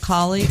 about your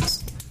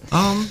colleagues?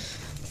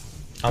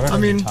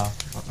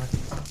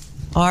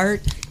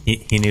 Art.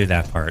 He knew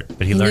that part,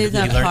 but he learned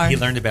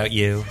about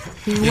you.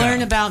 He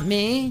learned about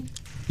me.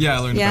 Yeah, I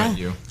learned about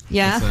you.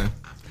 Yeah.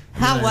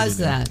 How was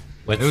that?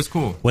 It was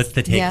cool. What's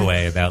the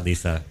takeaway about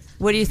Lisa?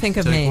 What do you think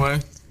of me?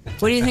 What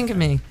do you think of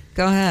me?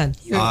 Go ahead.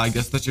 I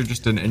guess that you're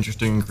just an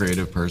interesting and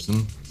creative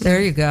person.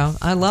 There you go.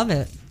 I love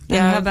it.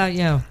 Yeah. And how about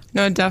you?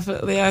 No,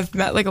 definitely. I've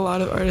met like a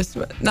lot of artists.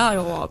 Not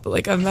a lot, but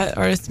like I've met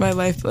artists in my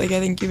life. Like I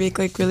think you make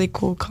like really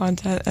cool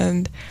content,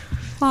 and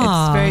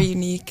it's very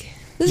unique.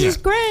 This is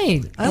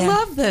great. I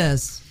love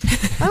this.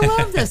 I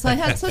love this. I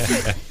had such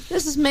a.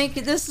 This is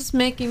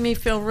making me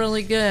feel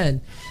really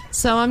good.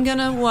 So I'm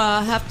gonna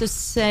have to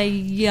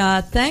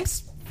say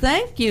thanks.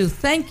 Thank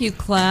you,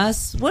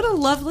 class. What a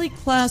lovely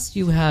class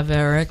you have,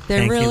 Eric.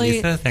 Thank you,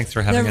 Lisa. Thanks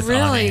for having us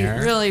on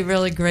air. Really,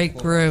 really great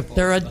group.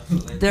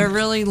 They're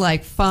really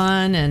like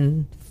fun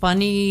and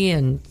funny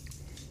and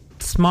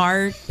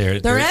smart. They're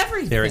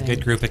everything. They're a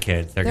good group of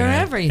kids. They're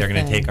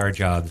gonna take our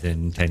jobs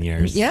in 10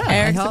 years. Yeah,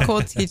 Eric's a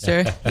cool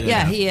teacher.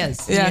 Yeah, he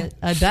is. Yeah,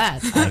 I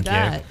bet.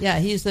 Yeah,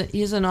 he's an.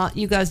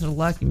 You guys are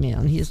lucky,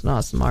 man. He's an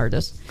awesome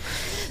artist.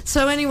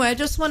 So anyway, I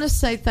just want to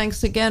say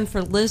thanks again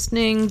for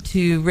listening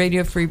to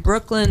Radio Free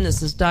Brooklyn.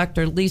 This is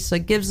Dr. Lisa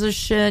Gives a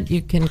Shit.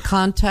 You can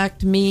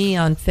contact me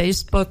on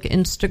Facebook,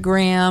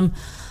 Instagram.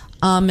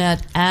 I'm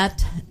at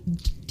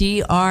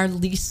Dr.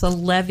 Lisa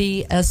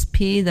Levy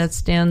SP. That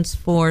stands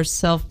for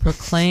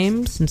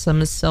self-proclaimed, since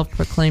I'm a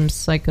self-proclaimed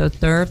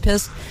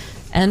psychotherapist.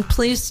 And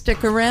please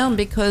stick around,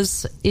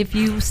 because if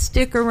you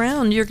stick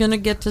around, you're going to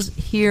get to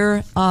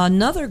hear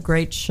another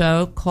great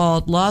show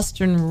called Lost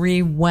and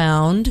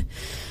Rewound,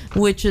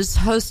 which is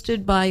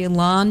hosted by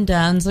Ilan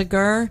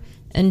Danziger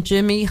and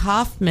Jimmy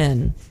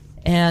Hoffman.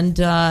 And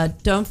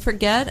don't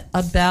forget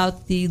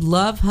about the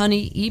Love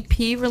Honey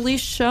EP release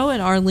show at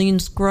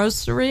Arlene's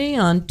Grocery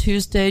on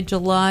Tuesday,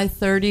 July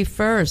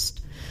 31st.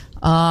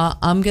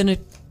 I'm going to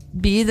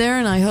be there,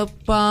 and I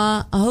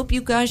hope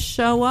you guys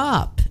show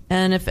up.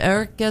 And if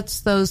Eric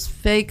gets those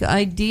fake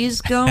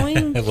IDs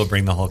going, we'll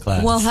bring the whole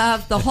class. We'll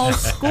have the whole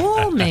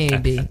school,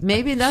 maybe.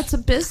 Maybe that's a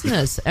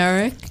business,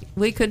 Eric.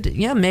 We could,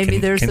 maybe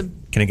Can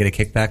I get a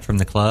kickback from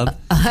the club?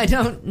 I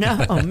don't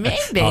know.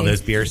 Maybe. All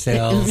those beer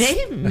sales?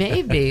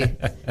 Maybe.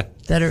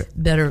 Better.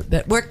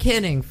 We're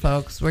kidding,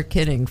 folks.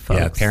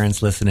 Yeah,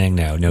 parents listening,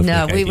 no.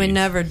 No, we would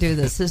never do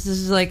this. This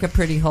is like a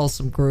pretty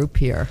wholesome group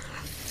here.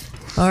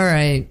 All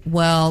right.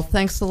 Well,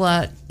 thanks a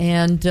lot.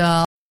 And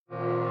Dr.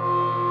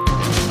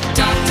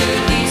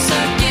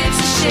 Lisa gives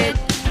a shit.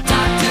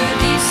 Dr.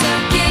 Lisa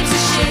gives a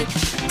shit.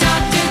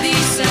 Dr.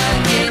 Lisa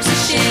gives a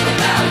shit.